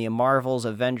up in the Marvel's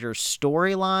Avengers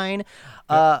storyline.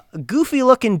 Goofy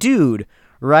looking dude,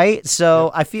 right?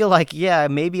 So I feel like,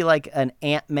 maybe like an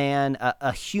Ant-Man,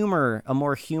 a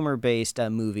more humor-based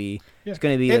movie is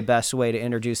going to be the best way to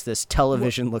introduce this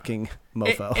television-looking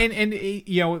mofo. And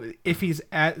you know, if he's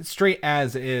straight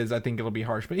as is, I think it'll be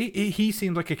harsh. But he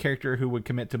seems like a character who would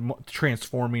commit to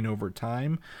transforming over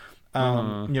time. You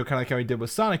know, kind of like how he did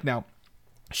with Sonic. Now,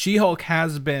 She-Hulk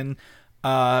has been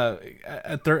a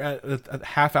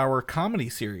half-hour comedy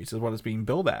series is what it's being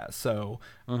billed as. So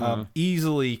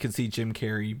easily could see Jim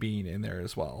Carrey being in there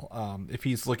as well. If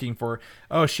he's looking for,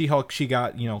 She-Hulk, she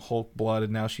got, you know, Hulk blood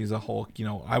and now she's a Hulk. You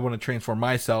know, I want to transform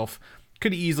myself.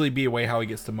 Could easily be a way how he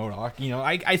gets to MODOK. You know,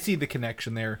 I see the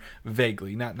connection there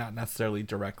vaguely, not necessarily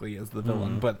directly as the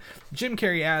villain, but Jim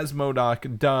Carrey as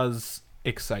MODOK does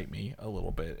excite me a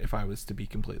little bit, if I was to be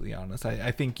completely honest.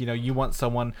 I think, you know, you want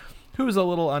someone who's a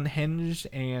little unhinged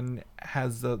and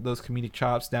has those comedic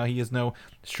chops. Now, he is no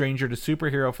stranger to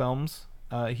superhero films.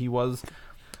 He was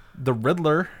the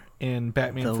Riddler in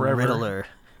Batman Forever,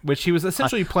 which he was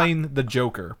essentially playing the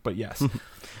Joker, but yes.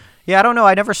 Yeah, I don't know.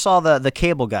 I never saw the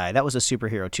Cable Guy. That was a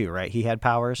superhero too, right? He had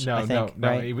powers. No, I think, no.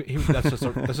 Right? That's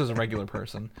just this is a regular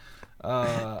person.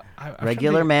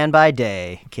 Regular man by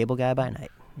day, Cable Guy by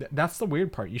night. That's the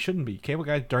weird part. You shouldn't be Cable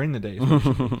Guy during the day. I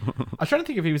was trying to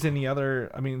think if he was any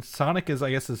other. I mean, Sonic is, I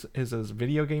guess, his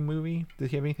video game movie. Did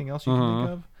he have anything else you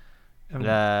can think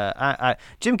of?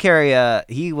 Jim Carrey,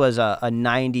 he was a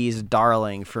 '90s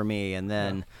darling for me, and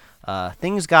then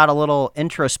things got a little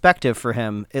introspective for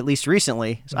him, at least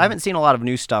recently. So I haven't seen a lot of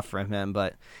new stuff from him,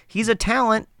 but he's a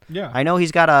talent. Yeah, I know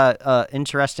he's got a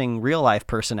interesting real life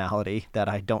personality that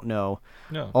I don't know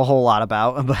a whole lot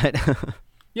about, but.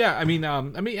 Yeah, I mean,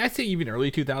 I say even early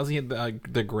 2000s, he had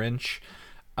the Grinch,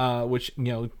 which, you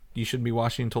know, you shouldn't be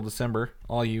watching until December.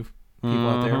 All you people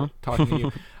out there talking to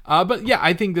you. But yeah,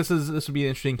 I think this would be an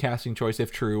interesting casting choice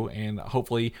if true, and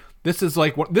hopefully this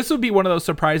would be one of those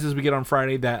surprises we get on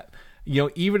Friday that, you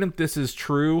know, even if this is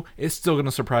true, it's still going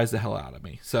to surprise the hell out of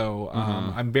me. So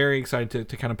I'm very excited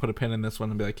to kind of put a pin in this one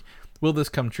and be like, will this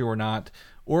come true or not?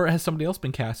 Or has somebody else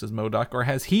been cast as MODOK, or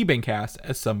has he been cast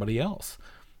as somebody else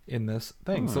in this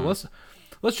thing? So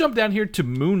let's jump down here to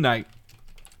Moon Knight.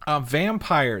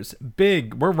 Vampires,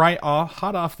 big. We're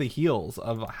hot off the heels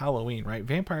of Halloween, right?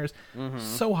 Vampires,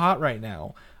 so hot right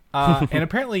now. And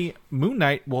apparently Moon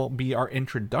Knight will be our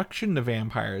introduction to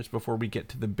vampires before we get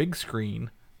to the big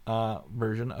screen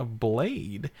version of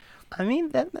Blade. I mean,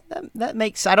 that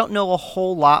makes... I don't know a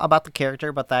whole lot about the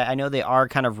character, but I know they are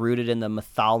kind of rooted in the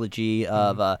mythology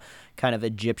of kind of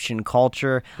Egyptian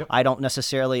culture. Yep. I don't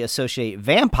necessarily associate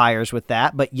vampires with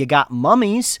that, but you got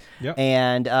mummies,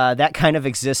 and that kind of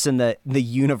exists in the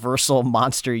universal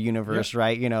monster universe,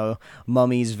 right? You know,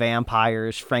 mummies,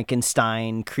 vampires,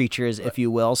 Frankenstein creatures, if you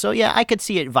will. So yeah, I could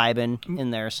see it vibing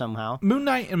in there somehow. Moon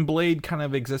Knight and Blade kind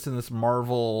of exist in this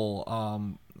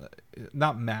Marvel...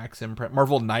 not Max imprint,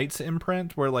 Marvel Knights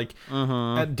imprint, where like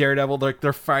at Daredevil,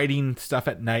 they're fighting stuff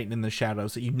at night in the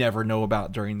shadows that you never know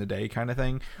about during the day, kind of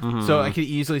thing. So I could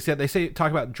easily say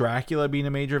talk about Dracula being a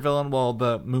major villain. Well,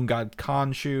 the moon god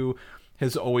Khonshu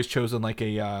has always chosen like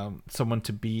a someone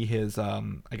to be his I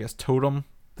guess totem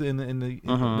in the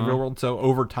real world. So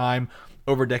over time,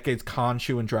 over decades,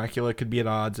 Khonshu and Dracula could be at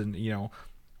odds, and you know,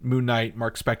 Moon Knight,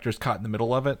 Mark Spector's caught in the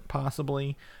middle of it,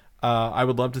 possibly. I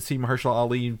would love to see Mahershala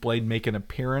Ali Blade make an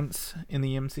appearance in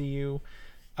the MCU.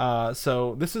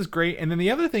 So this is great. And then the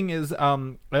other thing is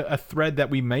a thread that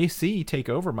we may see take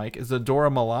over, Mike, is Dora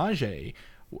Milaje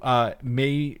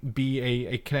may be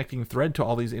a connecting thread to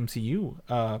all these MCU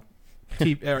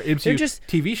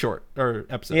TV short or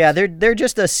episodes. Yeah, they're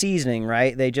just a seasoning,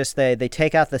 right? They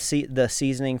take out the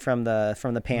seasoning from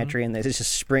the pantry and they just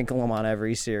sprinkle them on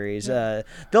every series.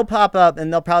 They'll pop up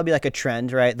and they'll probably be like a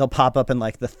trend, right? They'll pop up in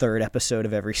like the third episode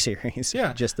of every series.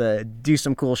 Yeah, just do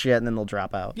some cool shit and then they'll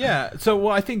drop out. Yeah, so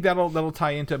I think that'll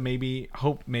tie into maybe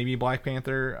Black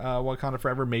Panther, Wakanda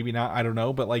Forever, maybe not. I don't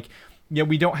know, but like. Yeah,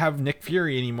 we don't have Nick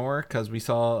Fury anymore because we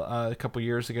saw a couple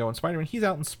years ago in Spider-Man. He's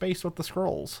out in space with the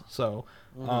Skrulls. So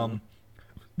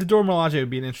the Dora Milaje would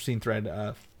be an interesting thread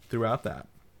throughout that.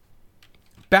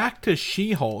 Back to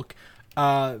She-Hulk.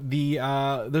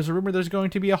 There's a rumor there's going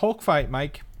to be a Hulk fight,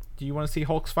 Mike. Do you want to see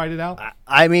Hulks fight it out?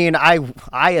 I mean,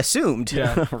 I assumed,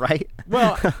 right?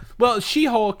 Well,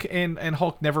 She-Hulk and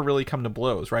Hulk never really come to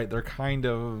blows, right? They're kind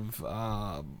of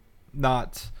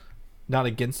not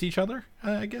against each other,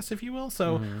 I guess, if you will.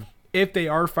 So if they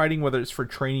are fighting, whether it's for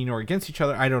training or against each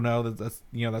other, I don't know. That's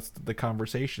the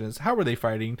conversation is how are they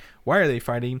fighting? Why are they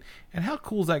fighting? And how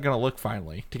cool is that going to look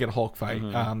finally to get a Hulk fight?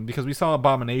 Because we saw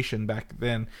Abomination back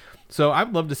then. So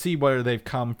I'd love to see where they've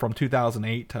come from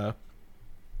 2008 to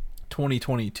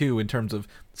 2022 in terms of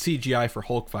CGI for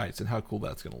Hulk fights and how cool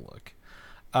that's going to look.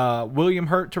 William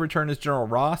Hurt to return as General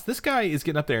Ross. This guy is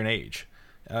getting up there in age.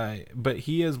 But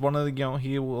he is one of the,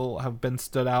 he will have been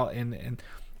stood out in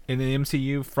the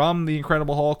MCU from the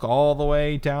Incredible Hulk all the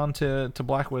way down to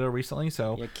Black Widow recently.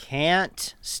 So you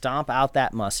can't stomp out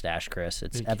that mustache, Chris.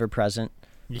 It's ever present.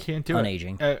 You can't do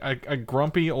unaging. A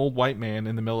grumpy old white man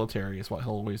in the military is what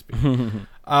he'll always be.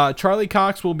 Charlie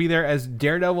Cox will be there as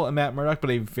Daredevil and Matt Murdock, but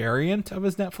a variant of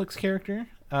his Netflix character.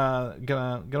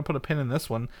 Gonna put a pin in this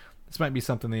one. This might be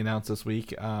something they announced this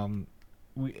week.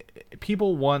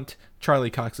 People want Charlie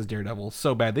Cox as Daredevil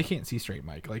so bad they can't see straight,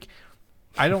 Mike. Like,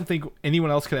 I don't think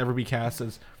anyone else could ever be cast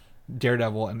as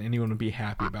Daredevil and anyone would be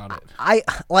happy about it.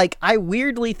 I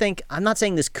weirdly think, I'm not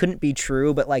saying this couldn't be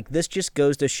true, but like this just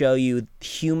goes to show you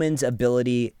humans'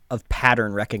 ability of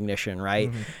pattern recognition,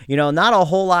 right? Not a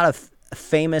whole lot of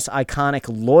famous iconic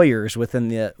lawyers within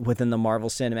the Marvel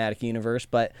Cinematic Universe,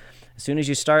 but as soon as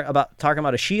you start talking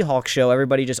about a She-Hulk show,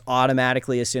 everybody just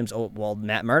automatically assumes, oh, well,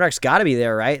 Matt Murdock's got to be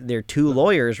there, right? They're two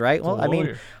lawyers, right? Well, I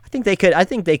mean, I think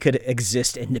they could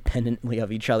exist independently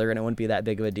of each other, and it wouldn't be that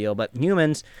big of a deal. But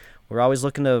humans, we're always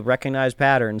looking to recognize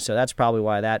patterns, so that's probably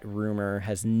why that rumor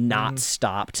has not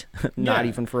stopped, not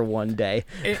even for one day.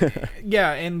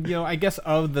 And I guess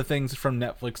of the things from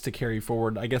Netflix to carry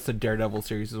forward, I guess the Daredevil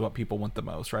series is what people want the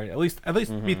most, right? At least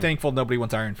be thankful nobody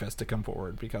wants Iron Fist to come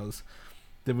forward, because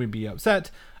then we'd be upset.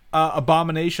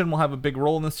 Abomination will have a big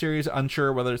role in the series.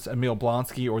 Unsure whether it's Emil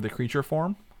Blonsky or the creature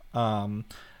form. Can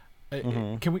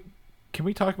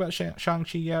we talk about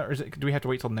Shang-Chi yet, or do we have to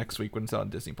wait till next week when it's on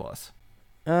Disney Plus?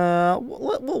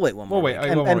 We'll wait one more. Week.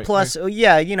 And plus, we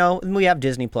have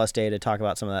Disney Plus Day to talk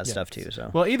about some of that stuff too. So,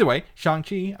 well, either way,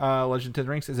 Shang-Chi, Legend of the Ten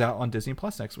Rings is out on Disney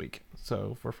Plus next week,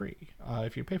 so for free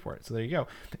if you pay for it. So there you go.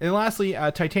 And lastly,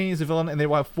 Titania is the villain, and they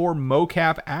will have 4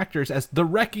 mocap actors as the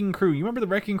Wrecking Crew. You remember the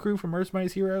Wrecking Crew from Earth's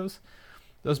Mightiest Heroes?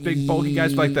 Those big bulky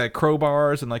guys with like the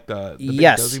crowbars and like the big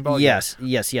dozing ball? Yes.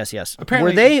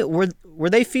 Apparently, were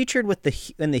they featured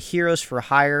in the Heroes for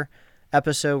Hire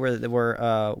episode where they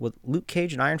were with Luke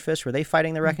Cage and Iron Fist? Were they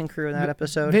fighting the Wrecking Crew in that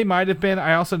episode? They might have been.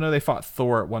 I also know they fought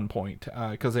Thor at one point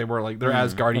because they were like they're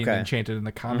Asgardian enchanted in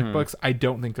the comic books. I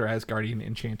don't think they're Asgardian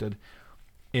enchanted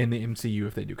in the MCU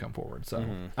if they do come forward. So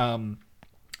I'm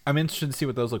interested to see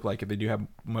what those look like if they do have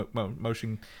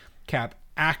motion cap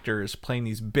actors playing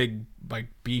these big, like,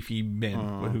 beefy men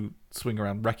who swing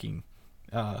around wrecking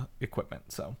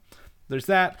equipment. So there's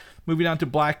that. Moving on to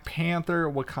Black Panther,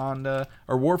 Wakanda,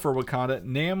 or War for Wakanda.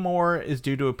 Namor is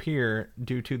due to appear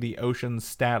due to the ocean's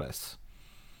status.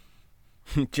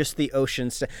 Just the ocean.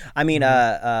 I mean,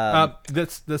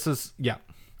 this is yep.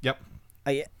 Yep.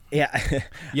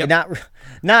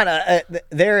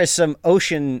 There is some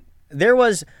ocean. There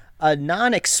was a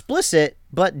non-explicit,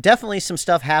 but definitely some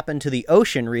stuff happened to the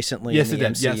ocean recently in the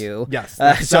MCU. Yes.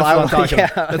 That's what I'm talking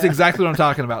about. That's exactly what I'm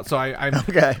talking about. So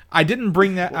I didn't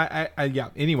bring that.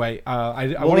 Anyway, I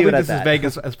want to leave this as vague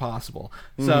as possible.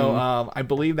 So I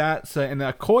believe that. So, and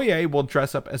Okoye will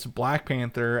dress up as Black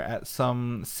Panther at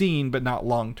some scene, but not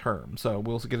long term. So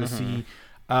we'll get to see.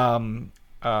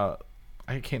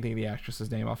 I can't think of the actress's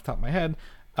name off the top of my head.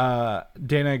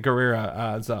 Dana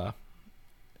Guerrera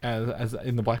as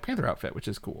in the Black Panther outfit, which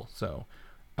is cool. So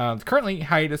currently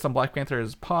hiatus on Black Panther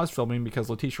is paused filming because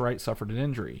Letitia Wright suffered an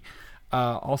injury.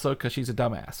 Also because she's a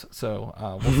dumbass. So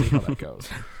we'll see how that goes.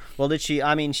 Well, did she?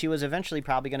 I mean, she was eventually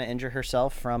probably going to injure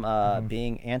herself from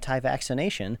being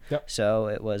anti-vaccination. Yep. So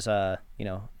it was,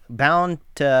 bound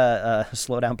to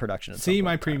slow down production. See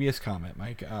my previous comment,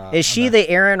 Mike. Is she the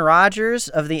Aaron Rodgers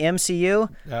of the MCU?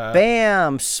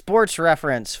 Bam! Sports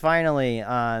reference finally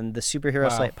on the Superhero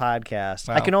Slate podcast.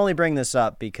 Wow. I can only bring this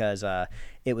up because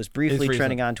it was briefly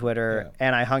trending on Twitter,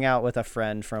 and I hung out with a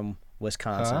friend from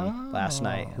Wisconsin last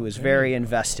night who was very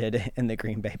invested in the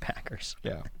Green Bay Packers.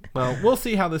 Yeah. Well, we'll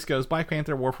see how this goes. Black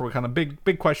Panther, War for Wakanda,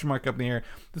 big question mark up in the air.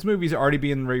 This movie's already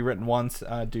being rewritten once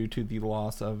due to the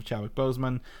loss of Chadwick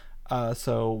Boseman.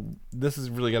 So this has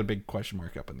really got a big question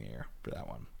mark up in the air for that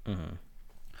one.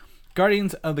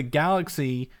 Guardians of the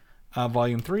Galaxy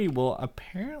Volume 3 will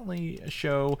apparently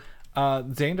show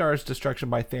Xandar's destruction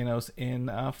by Thanos in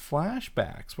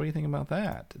flashbacks. What do you think about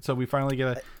that? So we finally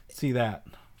get to see that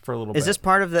for a little Is bit.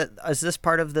 this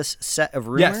part of this set of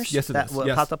rumors Yes, it that is.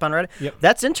 Yes. popped up on Reddit? Yep.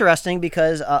 That's interesting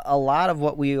because a lot of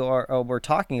what we're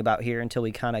talking about here until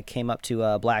we kind of came up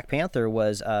to Black Panther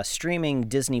was streaming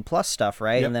Disney Plus stuff,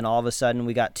 right? Yep. And then all of a sudden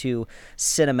we got 2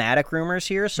 cinematic rumors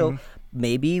here. So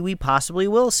maybe we possibly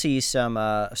will see some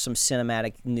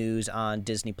cinematic news on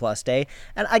Disney Plus Day.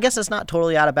 And I guess it's not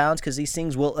totally out of bounds because these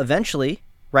things will eventually,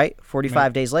 right,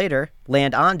 45 days later,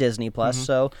 land on Disney Plus.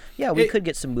 So yeah, we could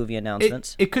get some movie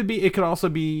announcements. It could be. It could also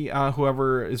be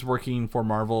whoever is working for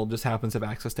Marvel just happens to have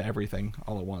access to everything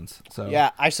all at once. So Yeah,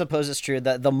 I suppose it's true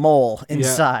that the mole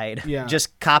inside yeah.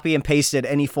 just copy and pasted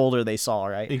any folder they saw,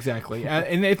 right? exactly.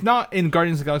 And if not in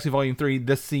Guardians of the Galaxy Volume 3,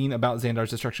 this scene about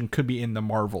Xandar's destruction could be in the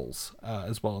Marvels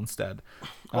as well instead.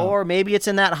 Or maybe it's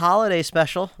in that holiday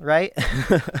special, right?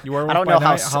 You are I don't know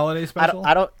how holiday special.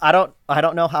 I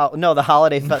don't know how. No, the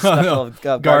holiday special of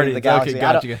Guardians of the Guardians, Galaxy. okay,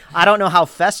 gotcha. I don't know how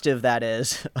festive that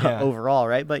is Yeah. overall,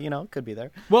 right? But it could be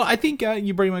there. Well, I think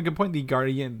you bring up a good point. The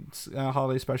Guardians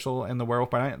holiday special and the Werewolf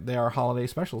by Night, they are holiday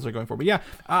specials they're going for. But yeah,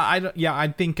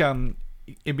 I think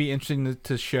it'd be interesting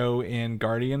to show in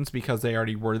Guardians because they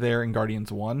already were there in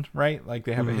Guardians 1, right? Like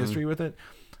they have a history with it.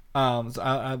 So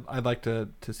I'd like to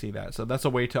see that. So that's a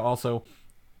way to also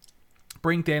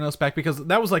bring Thanos back because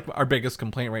that was like our biggest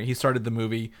complaint, right? He started the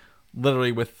movie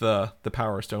literally with the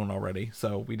Power Stone already,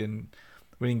 so we didn't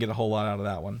get a whole lot out of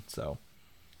that one. So,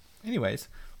 anyways,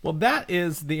 well, that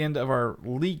is the end of our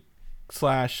leak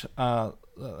slash I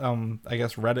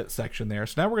guess Reddit section there.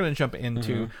 So now we're gonna jump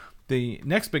into the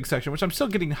next big section, which I'm still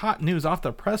getting hot news off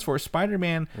the press for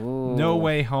Spider-Man No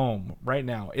Way Home right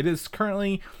now. It is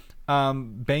currently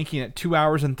banking at 2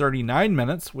 hours and 39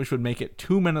 minutes, which would make it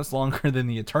 2 minutes longer than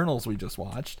the Eternals we just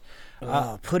watched.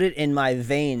 Put it in my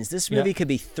veins. This movie could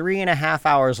be 3.5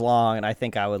 hours long, and I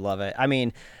think I would love it. I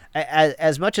mean,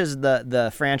 as much as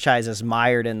the franchise is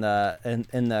mired in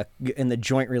the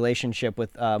joint relationship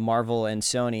with Marvel and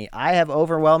Sony, I have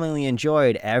overwhelmingly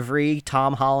enjoyed every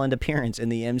Tom Holland appearance in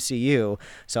the MCU.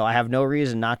 So I have no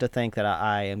reason not to think that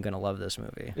I am going to love this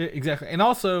movie. Exactly, and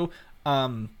also.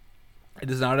 It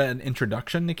is not an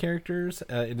introduction to characters.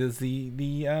 It is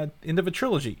the end of a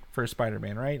trilogy for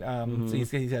Spider-Man, right? So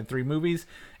he's had 3 movies,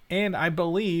 and I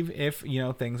believe if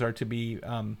things are to be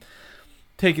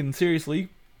taken seriously,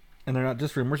 and they're not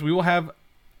just rumors, we will have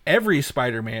every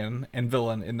Spider-Man and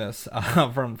villain in this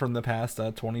from the past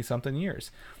 20-something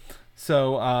years.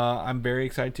 So I'm very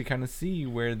excited to kind of see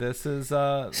where this is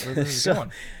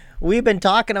going. We've been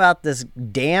talking about this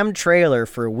damn trailer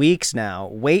for weeks now,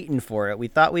 waiting for it. We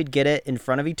thought we'd get it in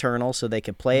front of Eternal so they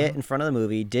could play it in front of the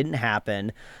movie. Didn't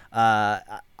happen.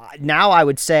 Now I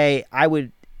would say I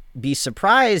would be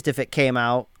surprised if it came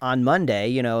out on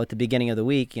Monday, at the beginning of the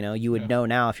week. You would know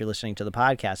now if you're listening to the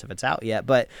podcast if it's out yet.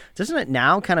 But doesn't it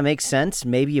now kind of make sense?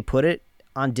 Maybe you put it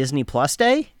on Disney Plus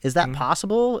Day? Is that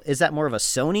possible? Is that more of a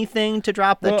Sony thing to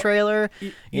drop the trailer?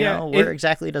 Where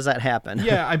exactly does that happen?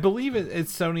 Yeah, I believe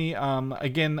it's Sony.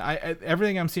 Again,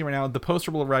 everything I'm seeing right now, the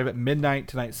poster will arrive at midnight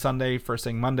tonight, Sunday, first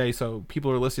thing Monday. So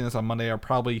people who are listening to this on Monday are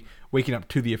probably waking up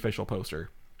to the official poster.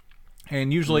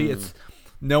 And usually it's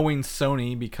knowing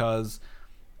Sony because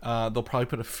they'll probably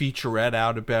put a featurette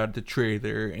out about the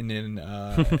trailer and then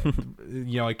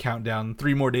a countdown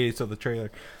 3 more days to the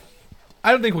trailer.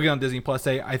 I don't think we'll get on Disney Plus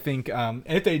Day. I think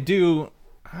if they do,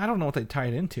 I don't know what they tie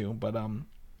it into, but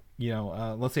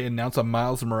let's say announce a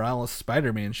Miles Morales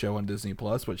Spider-Man show on Disney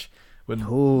Plus, which would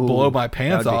blow my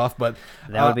pants off. But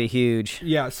that would be huge.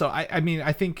 Yeah, so I mean,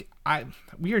 I think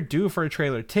we are due for a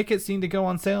trailer. Tickets need to go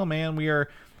on sale, man. We are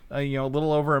a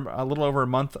little over a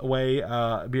month away.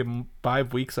 It'll be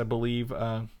 5 weeks, I believe.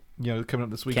 Coming up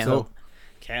this week.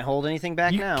 Can't hold anything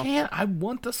back now. You can't. I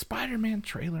want the Spider-Man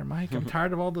trailer, Mike. I'm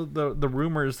tired of all the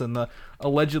rumors and the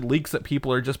alleged leaks that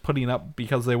people are just putting up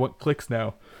because they want clicks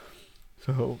now.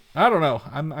 So I don't know.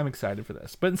 I'm excited for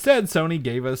this, but instead Sony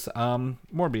gave us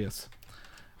Morbius.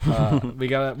 We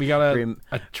got a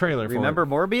trailer. Remember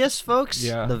Morbius, folks?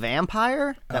 Yeah, the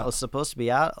vampire that was supposed to be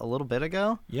out a little bit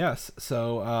ago. Yes.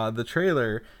 So the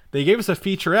trailer, they gave us a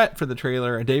featurette for the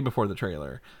trailer a day before the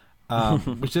trailer,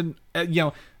 which didn't.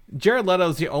 Jared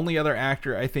Leto's the only other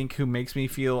actor I think who makes me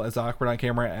feel as awkward on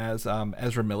camera as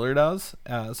Ezra Miller does.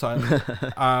 So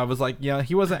I was like,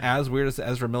 he wasn't as weird as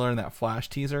Ezra Miller in that Flash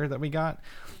teaser that we got.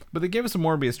 But they gave us a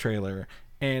Morbius trailer,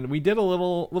 and we did a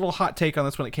little hot take on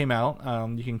this when it came out.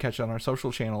 You can catch it on our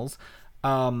social channels.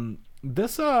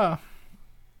 This I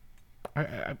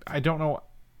don't know.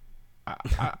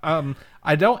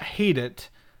 I don't hate it.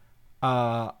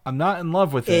 I'm not in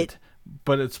love with it,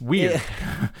 but it's weird.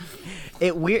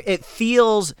 It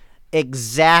feels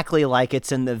exactly like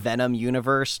it's in the Venom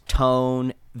universe,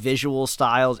 tone, visual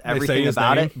styles, say everything his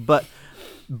about name. it.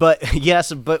 But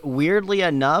yes, but weirdly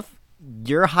enough,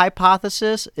 your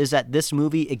hypothesis is that this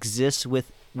movie exists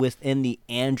within the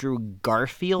Andrew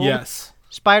Garfield Yes.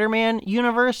 Spider-Man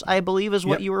universe, I believe is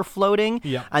what Yep. you were floating.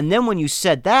 Yep. And then when you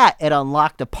said that, it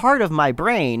unlocked a part of my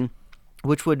brain,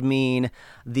 which would mean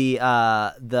the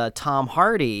Tom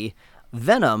Hardy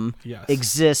Venom Yes.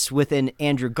 exists within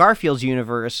Andrew Garfield's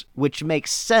universe, which makes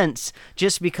sense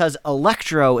just because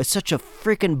Electro is such a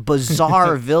freaking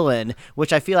bizarre villain,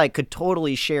 which I feel like could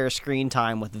totally share screen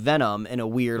time with Venom in a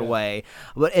weird way.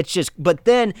 But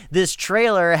then this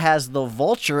trailer has the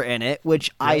Vulture in it,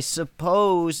 which I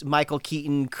suppose Michael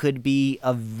Keaton could be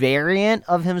a variant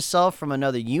of himself from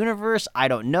another universe. I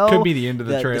don't know. Could be the end of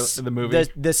the trailer, the movie.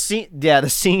 The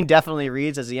scene definitely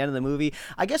reads as the end of the movie.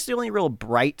 I guess the only real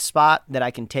bright spot that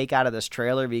I can take out of this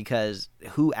trailer, because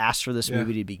who asked for this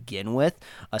movie to begin with,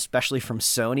 especially from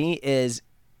Sony, is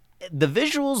the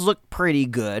visuals look pretty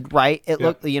good, right?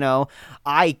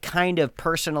 I kind of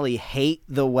personally hate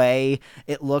the way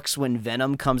it looks when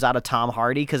Venom comes out of Tom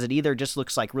Hardy, because it either just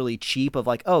looks like really cheap of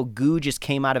like, oh, goo just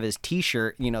came out of his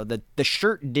t-shirt, the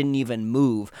shirt didn't even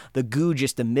move, the goo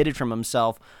just emitted from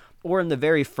himself. Or in the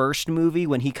very first movie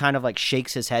when he kind of like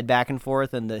shakes his head back and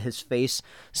forth and his face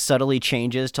subtly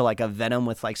changes to like a Venom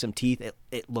with like some teeth.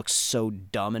 It looks so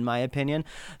dumb in my opinion.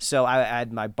 So I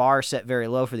had my bar set very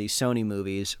low for these Sony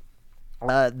movies.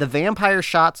 The vampire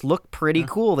shots look pretty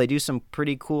cool. They do some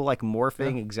pretty cool like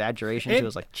morphing exaggeration to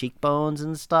his like cheekbones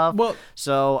and stuff. Well,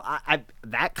 so I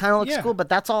that kind of looks cool, but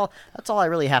that's all I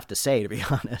really have to say, to be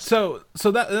honest. So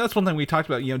that's one thing we talked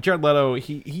about. Jared Leto,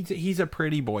 he's a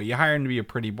pretty boy. You hire him to be a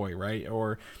pretty boy, right?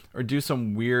 Or do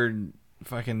some weird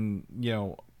fucking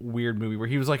weird movie where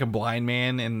he was like a blind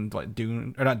man in like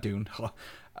Dune, or not Dune,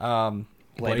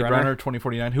 Blade Runner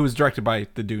 2049, who was directed by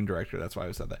the Dune director. That's why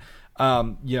I said that.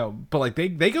 But like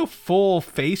they go full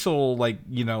facial,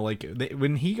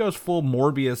 when he goes full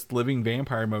Morbius living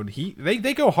vampire mode,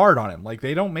 they go hard on him. Like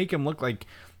they don't make him look like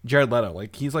Jared Leto.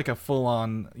 Like he's like a full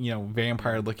on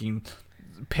vampire looking,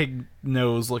 pig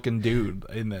nose looking dude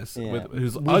in this.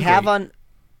 Who's ugly.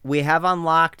 We have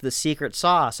unlocked the secret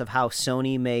sauce of how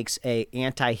Sony makes a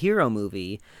anti-hero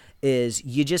movie. Is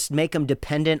you just make them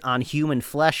dependent on human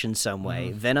flesh in some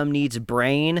way. Venom needs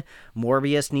brain,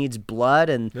 Morbius needs blood,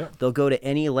 and they'll go to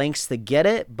any lengths to get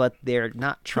it, but they're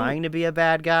not trying to be a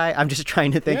bad guy. I'm just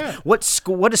trying to think, what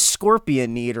does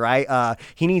Scorpion need, right?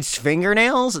 He needs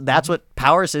fingernails? That's what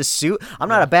powers his suit? I'm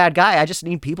not a bad guy, I just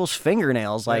need people's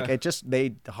fingernails.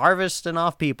 They harvesting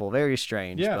off people. Very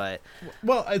strange, but...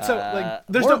 Well, so,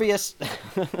 there's Morbius...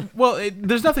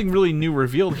 there's nothing really new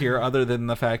revealed here other than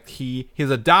the fact he's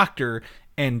a doctor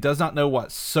and does not know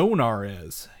what sonar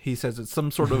is. He says it's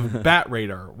some sort of bat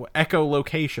radar,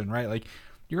 echolocation, right? Like,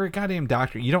 you're a goddamn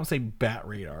doctor. You don't say bat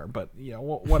radar, but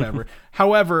whatever.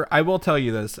 However, I will tell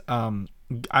you this.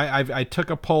 I took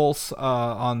a pulse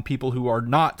on people who are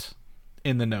not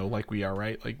in the know like we are,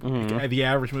 right? Like the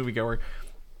average moviegoer.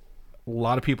 A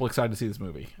lot of people excited to see this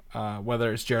movie,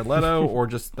 whether it's Jared Leto or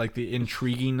just like the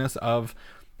intriguingness of,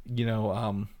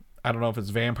 I don't know if it's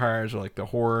vampires or like the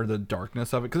horror, the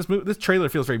darkness of it. Because this trailer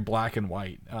feels very black and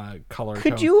white color.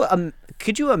 Could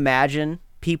you imagine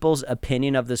people's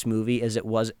opinion of this movie if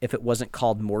it wasn't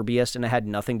called Morbius and it had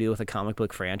nothing to do with a comic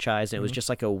book franchise and it was just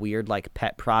like a weird like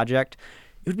pet project?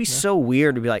 It would be so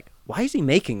weird to be like, why is he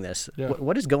making this?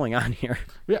 What is going on here?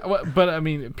 Yeah, but I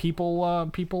mean,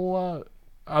 people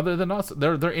other than us,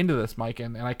 they're into this, Mike,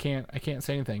 and I can't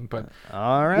say anything. But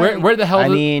all right, where the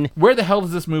hell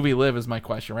does this movie live is my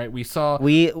question, right? We saw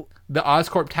the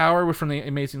Oscorp Tower was from the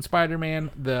Amazing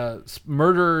Spider-Man. The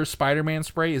murder Spider-Man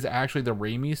spray is actually the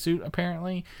Raimi suit,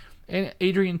 apparently, and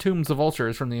Adrian Toomes, the Vulture,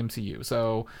 is from the MCU.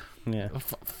 So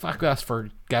fuck us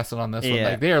for guessing on this one.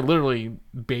 Like, they are literally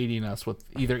baiting us with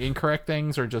either incorrect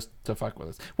things or just to fuck with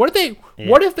us. What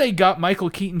if they got Michael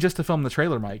Keaton just to film the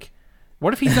trailer, Mike?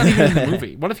 What if he's not even in the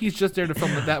movie? What if he's just there to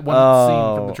film that one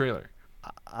scene from the trailer?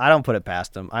 I don't put it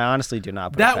past him. I honestly do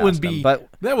not put it past him.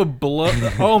 That would blow.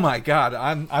 Oh my god!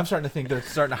 I'm starting to think they're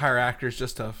starting to hire actors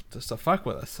just to fuck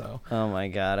with us. So. Oh my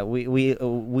god!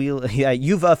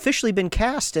 You've officially been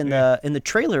cast in the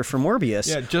trailer for Morbius.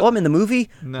 Yeah, I'm in the movie.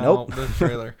 No, nope. The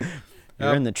trailer.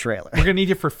 You're in the trailer. We're gonna need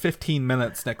you for 15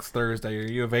 minutes next Thursday. Are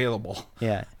you available?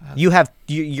 Yeah. You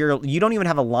don't even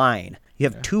have a line. You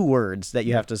have 2 words that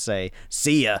you have to say,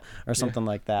 "See ya" or something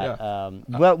like that. Yeah.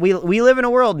 Well, we live in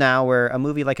a world now where a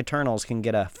movie like Eternals can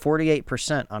get a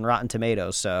 48% on Rotten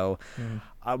Tomatoes. So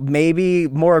maybe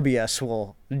Morbius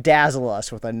will dazzle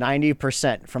us with a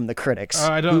 90% from the critics.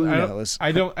 Who knows?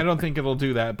 I don't think it'll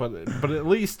do that. But at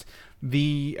least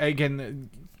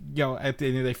at the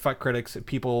end of the day, fuck critics.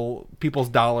 People's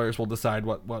dollars will decide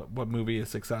what movie is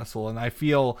successful, and I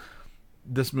feel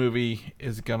this movie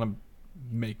is gonna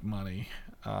make money,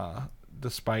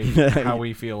 despite how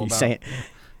we feel about it.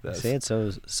 Say it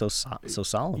so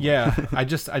solemn. Yeah, I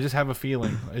just have a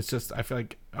feeling. It's just, I feel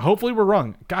like hopefully we're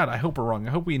wrong. God, I hope we're wrong.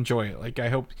 I hope we enjoy it. Like, I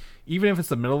hope even if it's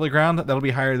the middle of the ground, that'll be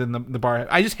higher than the bar.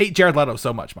 I just hate Jared Leto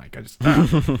so much, Mike. I just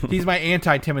he's my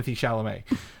anti Timothy Chalamet.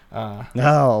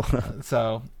 No.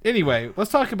 So anyway, let's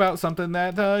talk about something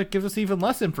that gives us even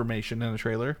less information in the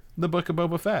trailer: the Book of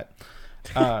Boba Fett.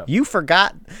 You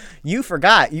forgot. You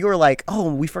were like,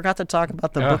 oh, we forgot to talk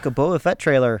about the Book of Boba Fett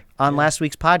trailer on last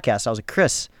week's podcast. I was like,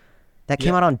 Chris, that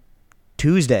came out on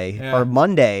Tuesday or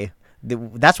Monday.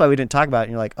 That's why we didn't talk about it.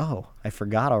 And you're like, oh, I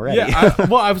forgot already. Yeah,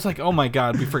 I was like, oh my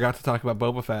God, we forgot to talk about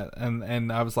Boba Fett.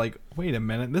 And I was like, wait a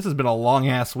minute, this has been a long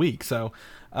ass week. So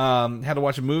had to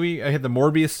watch a movie. I had the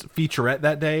Morbius featurette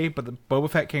that day, but the Boba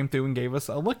Fett came through and gave us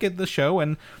a look at the show.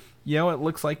 And, it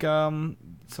looks like some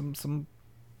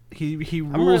he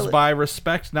rules by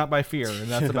respect, not by fear. And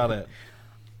that's about it.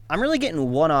 I'm really getting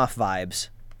one-off vibes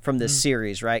from this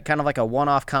series, right? Kind of like a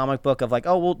one-off comic book of like,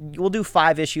 oh, we'll do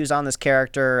 5 issues on this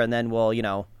character, and then we'll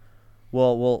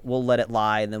let it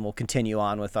lie, and then we'll continue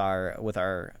on with our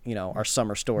our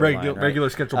summer storyline. Regular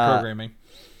scheduled programming.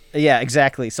 Yeah,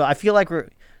 exactly. So I feel like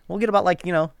we'll get about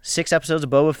 6 episodes of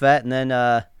Boba Fett, and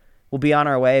then we'll be on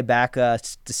our way back to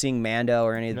seeing Mando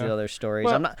or any of the other stories.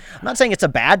 Well, I'm not saying it's a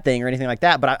bad thing or anything like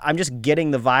that, but I'm just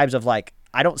getting the vibes of like,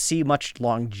 I don't see much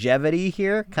longevity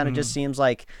here. Kind of just seems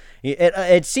like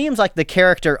it seems like the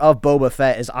character of Boba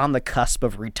Fett is on the cusp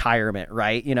of retirement,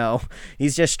 right?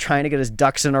 He's just trying to get his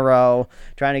ducks in a row,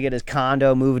 trying to get his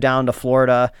condo moved down to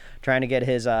Florida, trying to get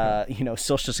his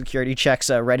Social Security checks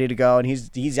ready to go, and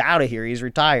he's out of here. He's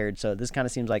retired. So this kind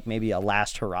of seems like maybe a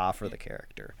last hurrah for the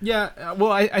character. Yeah.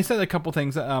 Well, I said a couple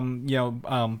things.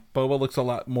 Boba looks a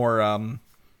lot more.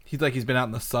 He's been out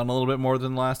in the sun a little bit more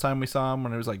than the last time we saw him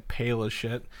when it was like pale as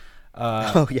shit.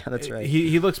 Oh yeah, that's right.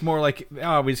 He looks more like,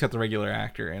 we just got the regular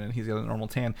actor in and he's got a normal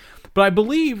tan. But I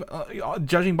believe,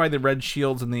 judging by the red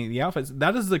shields and the outfits,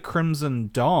 that is the Crimson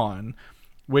Dawn,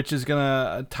 which is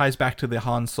gonna ties back to the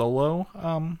Han Solo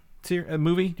movie. Do you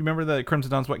remember the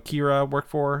Crimson Dawn's what Kira worked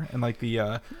for and like the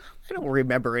I don't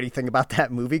remember anything about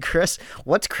that movie, Chris.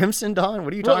 What's Crimson Dawn?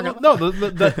 What are you talking about? No,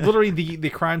 literally the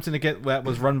crime syndicate that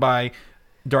was run by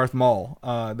Darth Maul,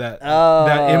 that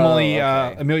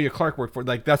Emilia Clarke worked for.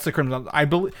 Like, that's the Crimson. I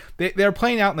believe they're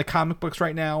playing out in the comic books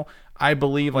right now. I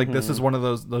believe this is one of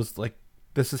those like,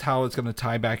 this is how it's going to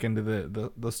tie back into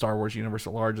the Star Wars universe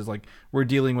at large. Is like, we're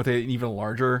dealing with an even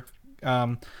larger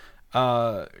crime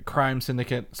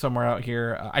syndicate somewhere out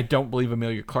here. I don't believe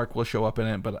Emilia Clarke will show up in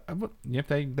it, but if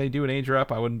they do an age her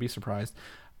up, I wouldn't be surprised.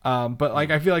 But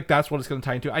like, I feel like that's what it's going to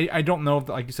tie into. I don't know if,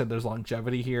 like you said, there's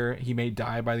longevity here. He may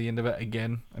die by the end of it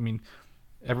again. I mean,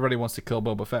 everybody wants to kill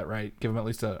Boba Fett, right? Give him at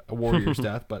least a warrior's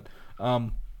death. But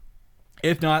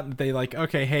if not, they like,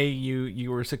 okay, hey, you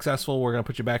were successful. We're going to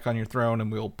put you back on your throne,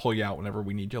 and we'll pull you out whenever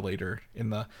we need you later in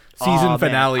the season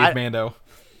finale of Mando.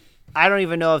 I don't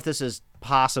even know if this is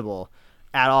possible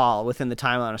at all within the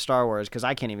timeline of Star Wars, because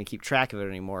I can't even keep track of it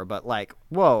anymore. But like,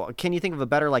 whoa, can you think of a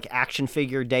better like action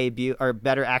figure debut or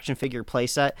better action figure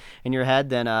playset in your head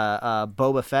than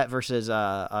Boba Fett versus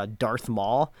Darth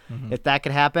Maul? If that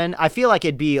could happen, I feel like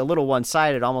it'd be a little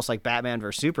one-sided, almost like Batman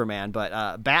versus Superman.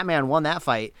 But Batman won that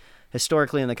fight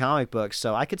historically in the comic books,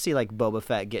 so I could see like Boba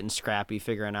Fett getting scrappy,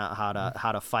 figuring out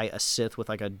how to fight a Sith with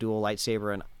like a dual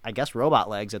lightsaber and I guess robot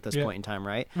legs at this point in time,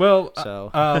 right? Well,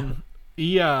 so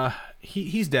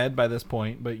he's dead by this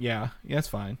point, but yeah, it's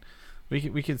fine. I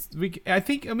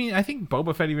think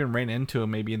Boba Fett even ran into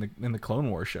him maybe in the Clone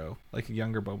Wars show, like a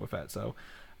younger Boba Fett. So,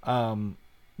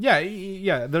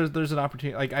 there's an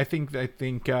opportunity. Like I think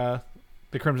the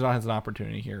Crimson Dawn has an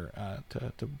opportunity here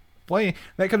to play.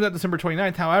 That comes out December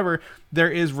 29th. However, there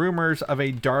is rumors of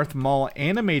a Darth Maul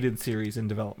animated series in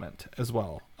development as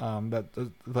well.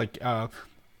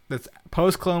 That's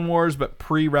post Clone Wars but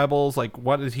pre Rebels. Like,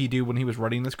 what did he do when he was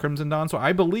running this Crimson Dawn? So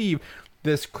I believe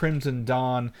this Crimson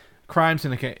Dawn crime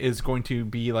syndicate is going to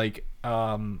be like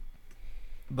the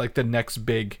next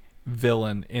big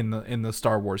villain in the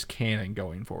Star Wars canon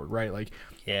going forward, right? Like,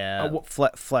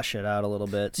 flesh it out a little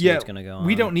bit. See what's gonna go on.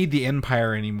 We don't need the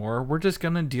Empire anymore. We're just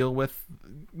gonna deal with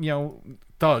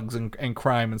thugs and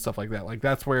crime and stuff like that. Like,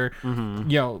 that's where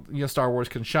Star Wars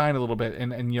can shine a little bit.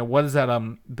 And what is that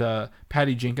the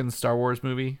Patty Jenkins Star Wars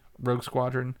movie, Rogue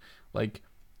Squadron? Like,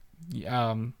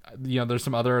 there's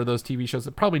some other of those TV shows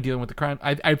that probably dealing with the crime.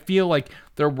 I feel like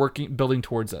they're building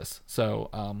towards this. So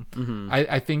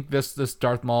I think this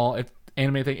Darth Maul,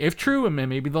 anime thing, if true, and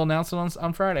maybe they'll announce it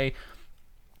on Friday,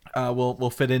 will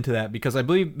fit into that, because I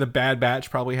believe the Bad Batch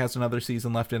probably has another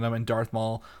season left in them, and Darth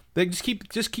Maul. They just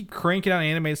keep cranking out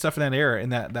animated stuff in that era,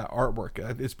 and that artwork.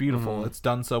 It's beautiful. It's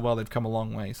done so well. They've come a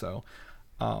long way. So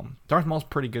Darth Maul's a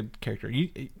pretty good character.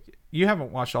 You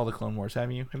haven't watched all the Clone Wars, have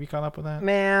you? Have you caught up with that?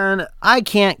 Man, I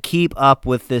can't keep up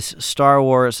with this Star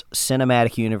Wars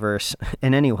cinematic universe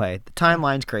in any way. The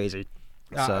timeline's crazy.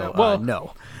 So,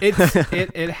 no. It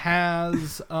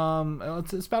has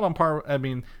it's about on par. I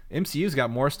mean, MCU's got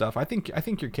more stuff. I think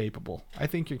you're capable. I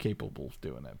think you're capable of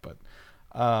doing it. But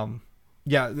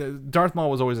yeah, Darth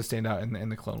Maul was always a standout in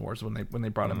the Clone Wars when they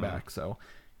brought him back. So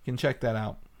you can check that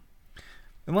out.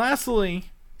 And lastly,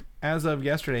 as of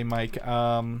yesterday, Mike,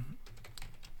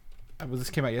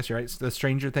 this came out yesterday, right? The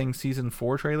Stranger Things season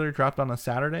 4 trailer dropped on a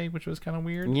Saturday, which was kind of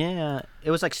weird. Yeah, it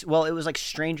was like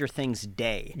Stranger Things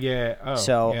Day. Yeah. Oh,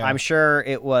 so yeah. I'm sure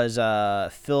it was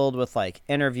filled with like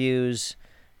interviews,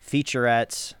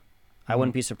 featurettes. I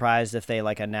wouldn't be surprised if they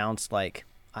like announced like,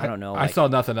 I don't know. I saw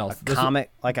nothing else.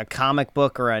 Like a comic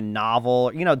book or a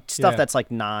novel, stuff that's like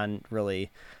not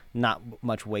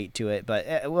much weight to it.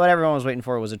 But what everyone was waiting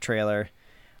for was a trailer.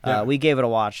 Yeah. We gave it a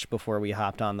watch before we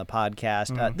hopped on the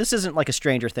podcast. This isn't like a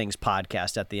Stranger Things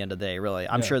podcast at the end of the day, really.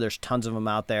 I'm sure there's tons of them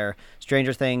out there.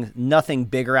 Stranger Things, nothing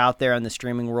bigger out there in the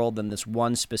streaming world than this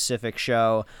one specific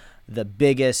show. The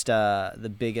biggest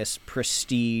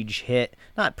prestige hit,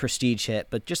 not prestige hit,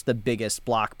 but just the biggest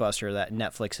blockbuster that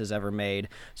Netflix has ever made.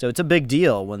 So it's a big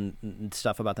deal when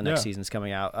stuff about the next season's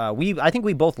coming out. I think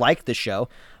we both like the show.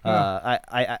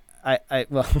 I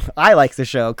like the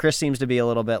show. Chris seems to be a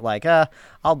little bit like,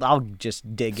 I'll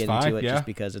just dig into it just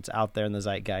because it's out there in the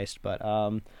zeitgeist. But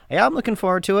yeah, I'm looking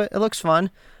forward to it. It looks fun.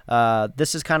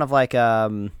 This is kind of like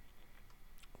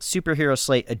superhero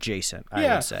slate adjacent,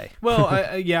 I would say. Well,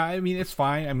 I mean, it's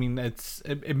fine. I mean,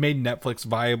 it made Netflix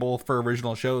viable for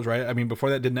original shows, right? I mean, before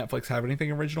that, did Netflix have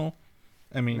anything original?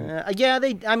 I mean,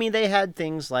 they had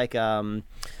things like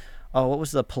what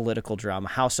was the political drama?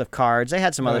 House of Cards. They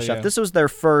had some other stuff. Yeah. This was their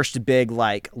first big,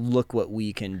 like, look what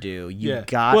we can do. You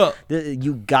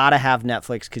gotta have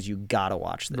Netflix because you gotta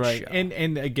watch this show.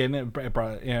 And again, it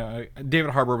brought,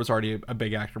 David Harbour was already a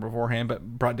big actor beforehand, but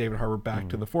brought David Harbour back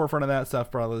to the forefront of that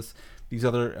stuff. Brought these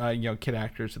other kid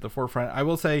actors to the forefront. I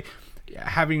will say,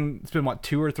 it's been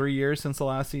 2 or 3 years since the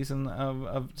last season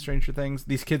of Stranger Things.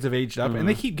 These kids have aged up, and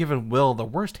they keep giving Will the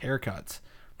worst haircuts.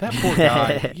 That poor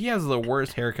guy, he has the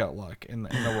worst haircut luck in the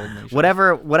world.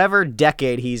 Nation. Whatever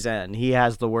decade he's in, he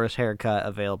has the worst haircut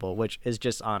available, which is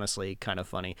just honestly kind of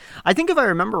funny. I think if I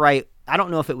remember right, I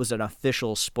don't know if it was an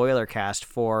official spoiler cast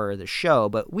for the show,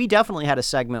 but we definitely had a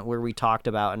segment where we talked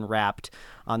about and rapped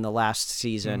on the last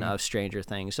season of Stranger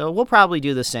Things. So we'll probably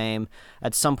do the same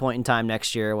at some point in time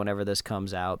next year whenever this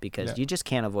comes out, because you just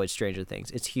can't avoid Stranger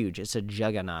Things. It's huge. It's a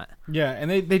juggernaut. Yeah,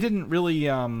 and they didn't really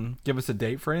give us a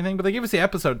date for anything, but they gave us the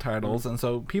episode titles, and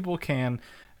so people can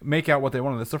make out what they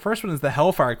wanted. The first one is the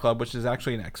Hellfire Club, which is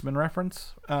actually an X-Men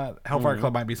reference. Hellfire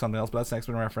Club might be something else, but that's an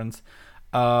X-Men reference.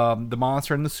 The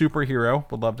Monster and the Superhero,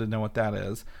 would love to know what that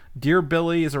is. Dear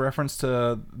Billy is a reference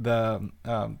to the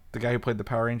guy who played the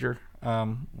Power Ranger.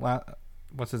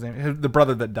 What's his name? The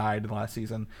brother that died last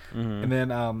season. And then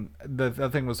the other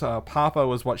thing was Papa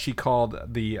was what she called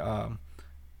her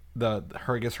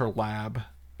lab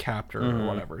captor or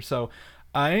whatever. So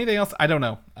anything else? I don't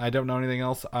know. I don't know anything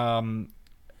else.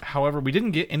 However, we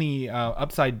didn't get any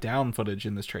upside down footage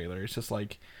in this trailer. It's just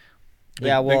like.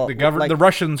 The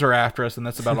Russians are after us, and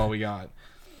that's about all we got.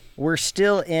 We're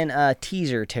still in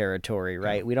teaser territory,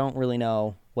 right? We don't really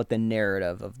know what the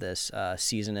narrative of this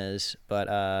season is, but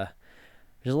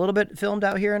there's a little bit filmed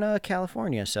out here in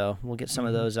California, so we'll get some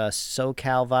of those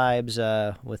SoCal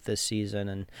vibes with this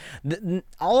season. And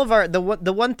all of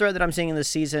the one thread that I'm seeing in this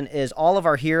season is all of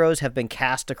our heroes have been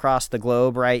cast across the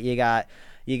globe, right? You got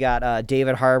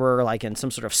David Harbour like in some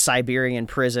sort of Siberian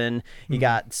prison. You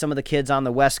got some of the kids on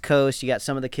the West Coast. You got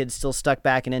some of the kids still stuck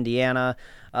back in Indiana.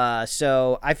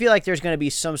 So I feel like there's going to be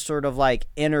some sort of like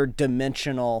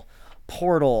interdimensional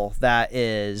portal that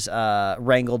is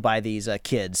wrangled by these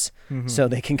kids, so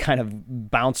they can kind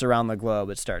of bounce around the globe.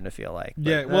 It's starting to feel like.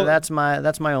 But, that's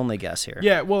my only guess here.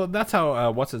 Yeah, well, that's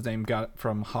how what's his name got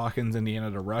from Hawkins, Indiana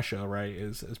to Russia, right?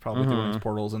 Is probably through these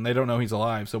portals, and they don't know he's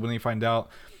alive. So when they find out.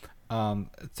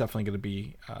 It's definitely going to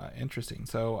be interesting.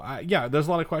 So there's a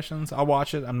lot of questions. I'll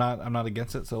watch it. I'm not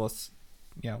against it. So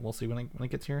we'll see when it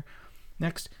gets here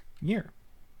next year.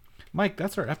 Mike,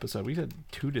 that's our episode. We did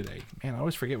 2 today. Man, I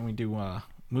always forget when we do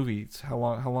movies how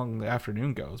long the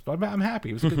afternoon goes. But I'm happy.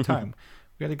 It was a good time.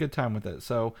 We had a good time with it.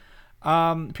 So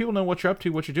people know what you're up to,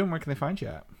 what you're doing. Where can they find you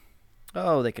at?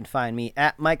 Oh, they can find me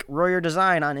at Mike Royer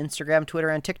Design on Instagram, Twitter,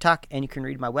 and TikTok, and you can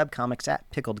read my webcomics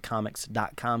at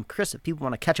pickledcomics.com. Chris, if people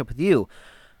want to catch up with you,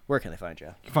 where can they find you?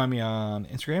 You can find me on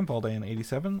Instagram,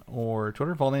 Valdan87, or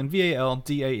Twitter, Valdan,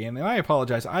 VALDAN. And I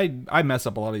apologize, I mess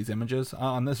up a lot of these images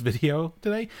on this video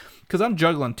today because I'm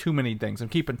juggling too many things. I'm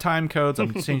keeping time codes,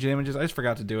 I'm changing images. I just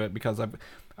forgot to do it because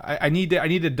I need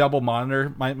to double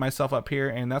monitor myself up here,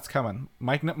 and that's coming.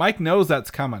 Mike knows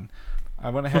that's coming. I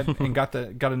went ahead and got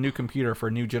a new computer for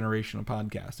a new generation of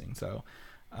podcasting. So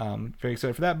very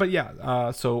excited for that. But yeah,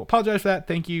 so apologize for that.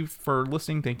 Thank you for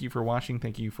listening. Thank you for watching.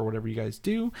 Thank you for whatever you guys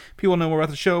do. People know more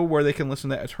about the show, where they can listen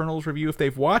to Eternals review if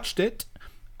they've watched it,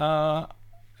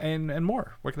 and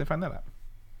more. Where can they find that at?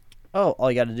 Oh,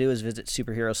 all you got to do is visit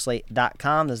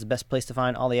superheroslate.com. This is the best place to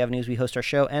find all the avenues we host our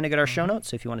show and to get our show notes.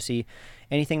 So if you want to see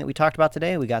anything that we talked about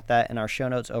today, we got that in our show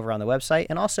notes over on the website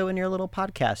and also in your little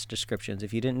podcast descriptions.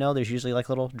 If you didn't know, there's usually like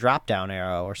a little drop-down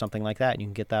arrow or something like that, and you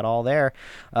can get that all there.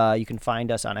 You can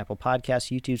find us on Apple Podcasts,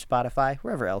 YouTube, Spotify,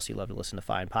 wherever else you love to listen to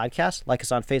fine podcasts. Like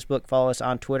us on Facebook, follow us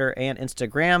on Twitter and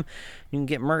Instagram. You can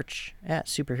get merch at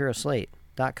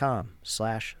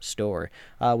superheroslate.com/store.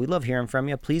 We love hearing from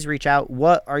you. Please reach out.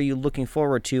 What are you looking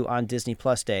forward to on Disney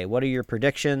Plus Day? What are your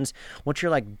predictions? What's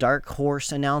your like dark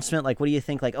horse announcement? Like, what do you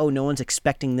think? Like, oh, no one's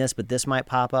expecting this, but this might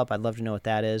pop up. I'd love to know what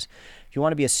that is. If you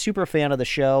want to be a super fan of the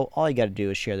show, all you got to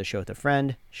do is share the show with a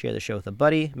friend, share the show with a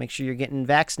buddy. Make sure you're getting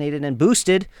vaccinated and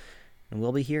boosted, and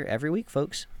we'll be here every week,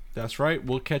 folks. That's right.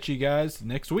 We'll catch you guys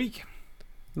next week.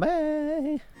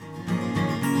 Bye.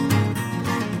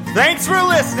 Thanks for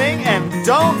listening, and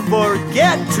don't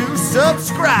forget to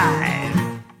subscribe.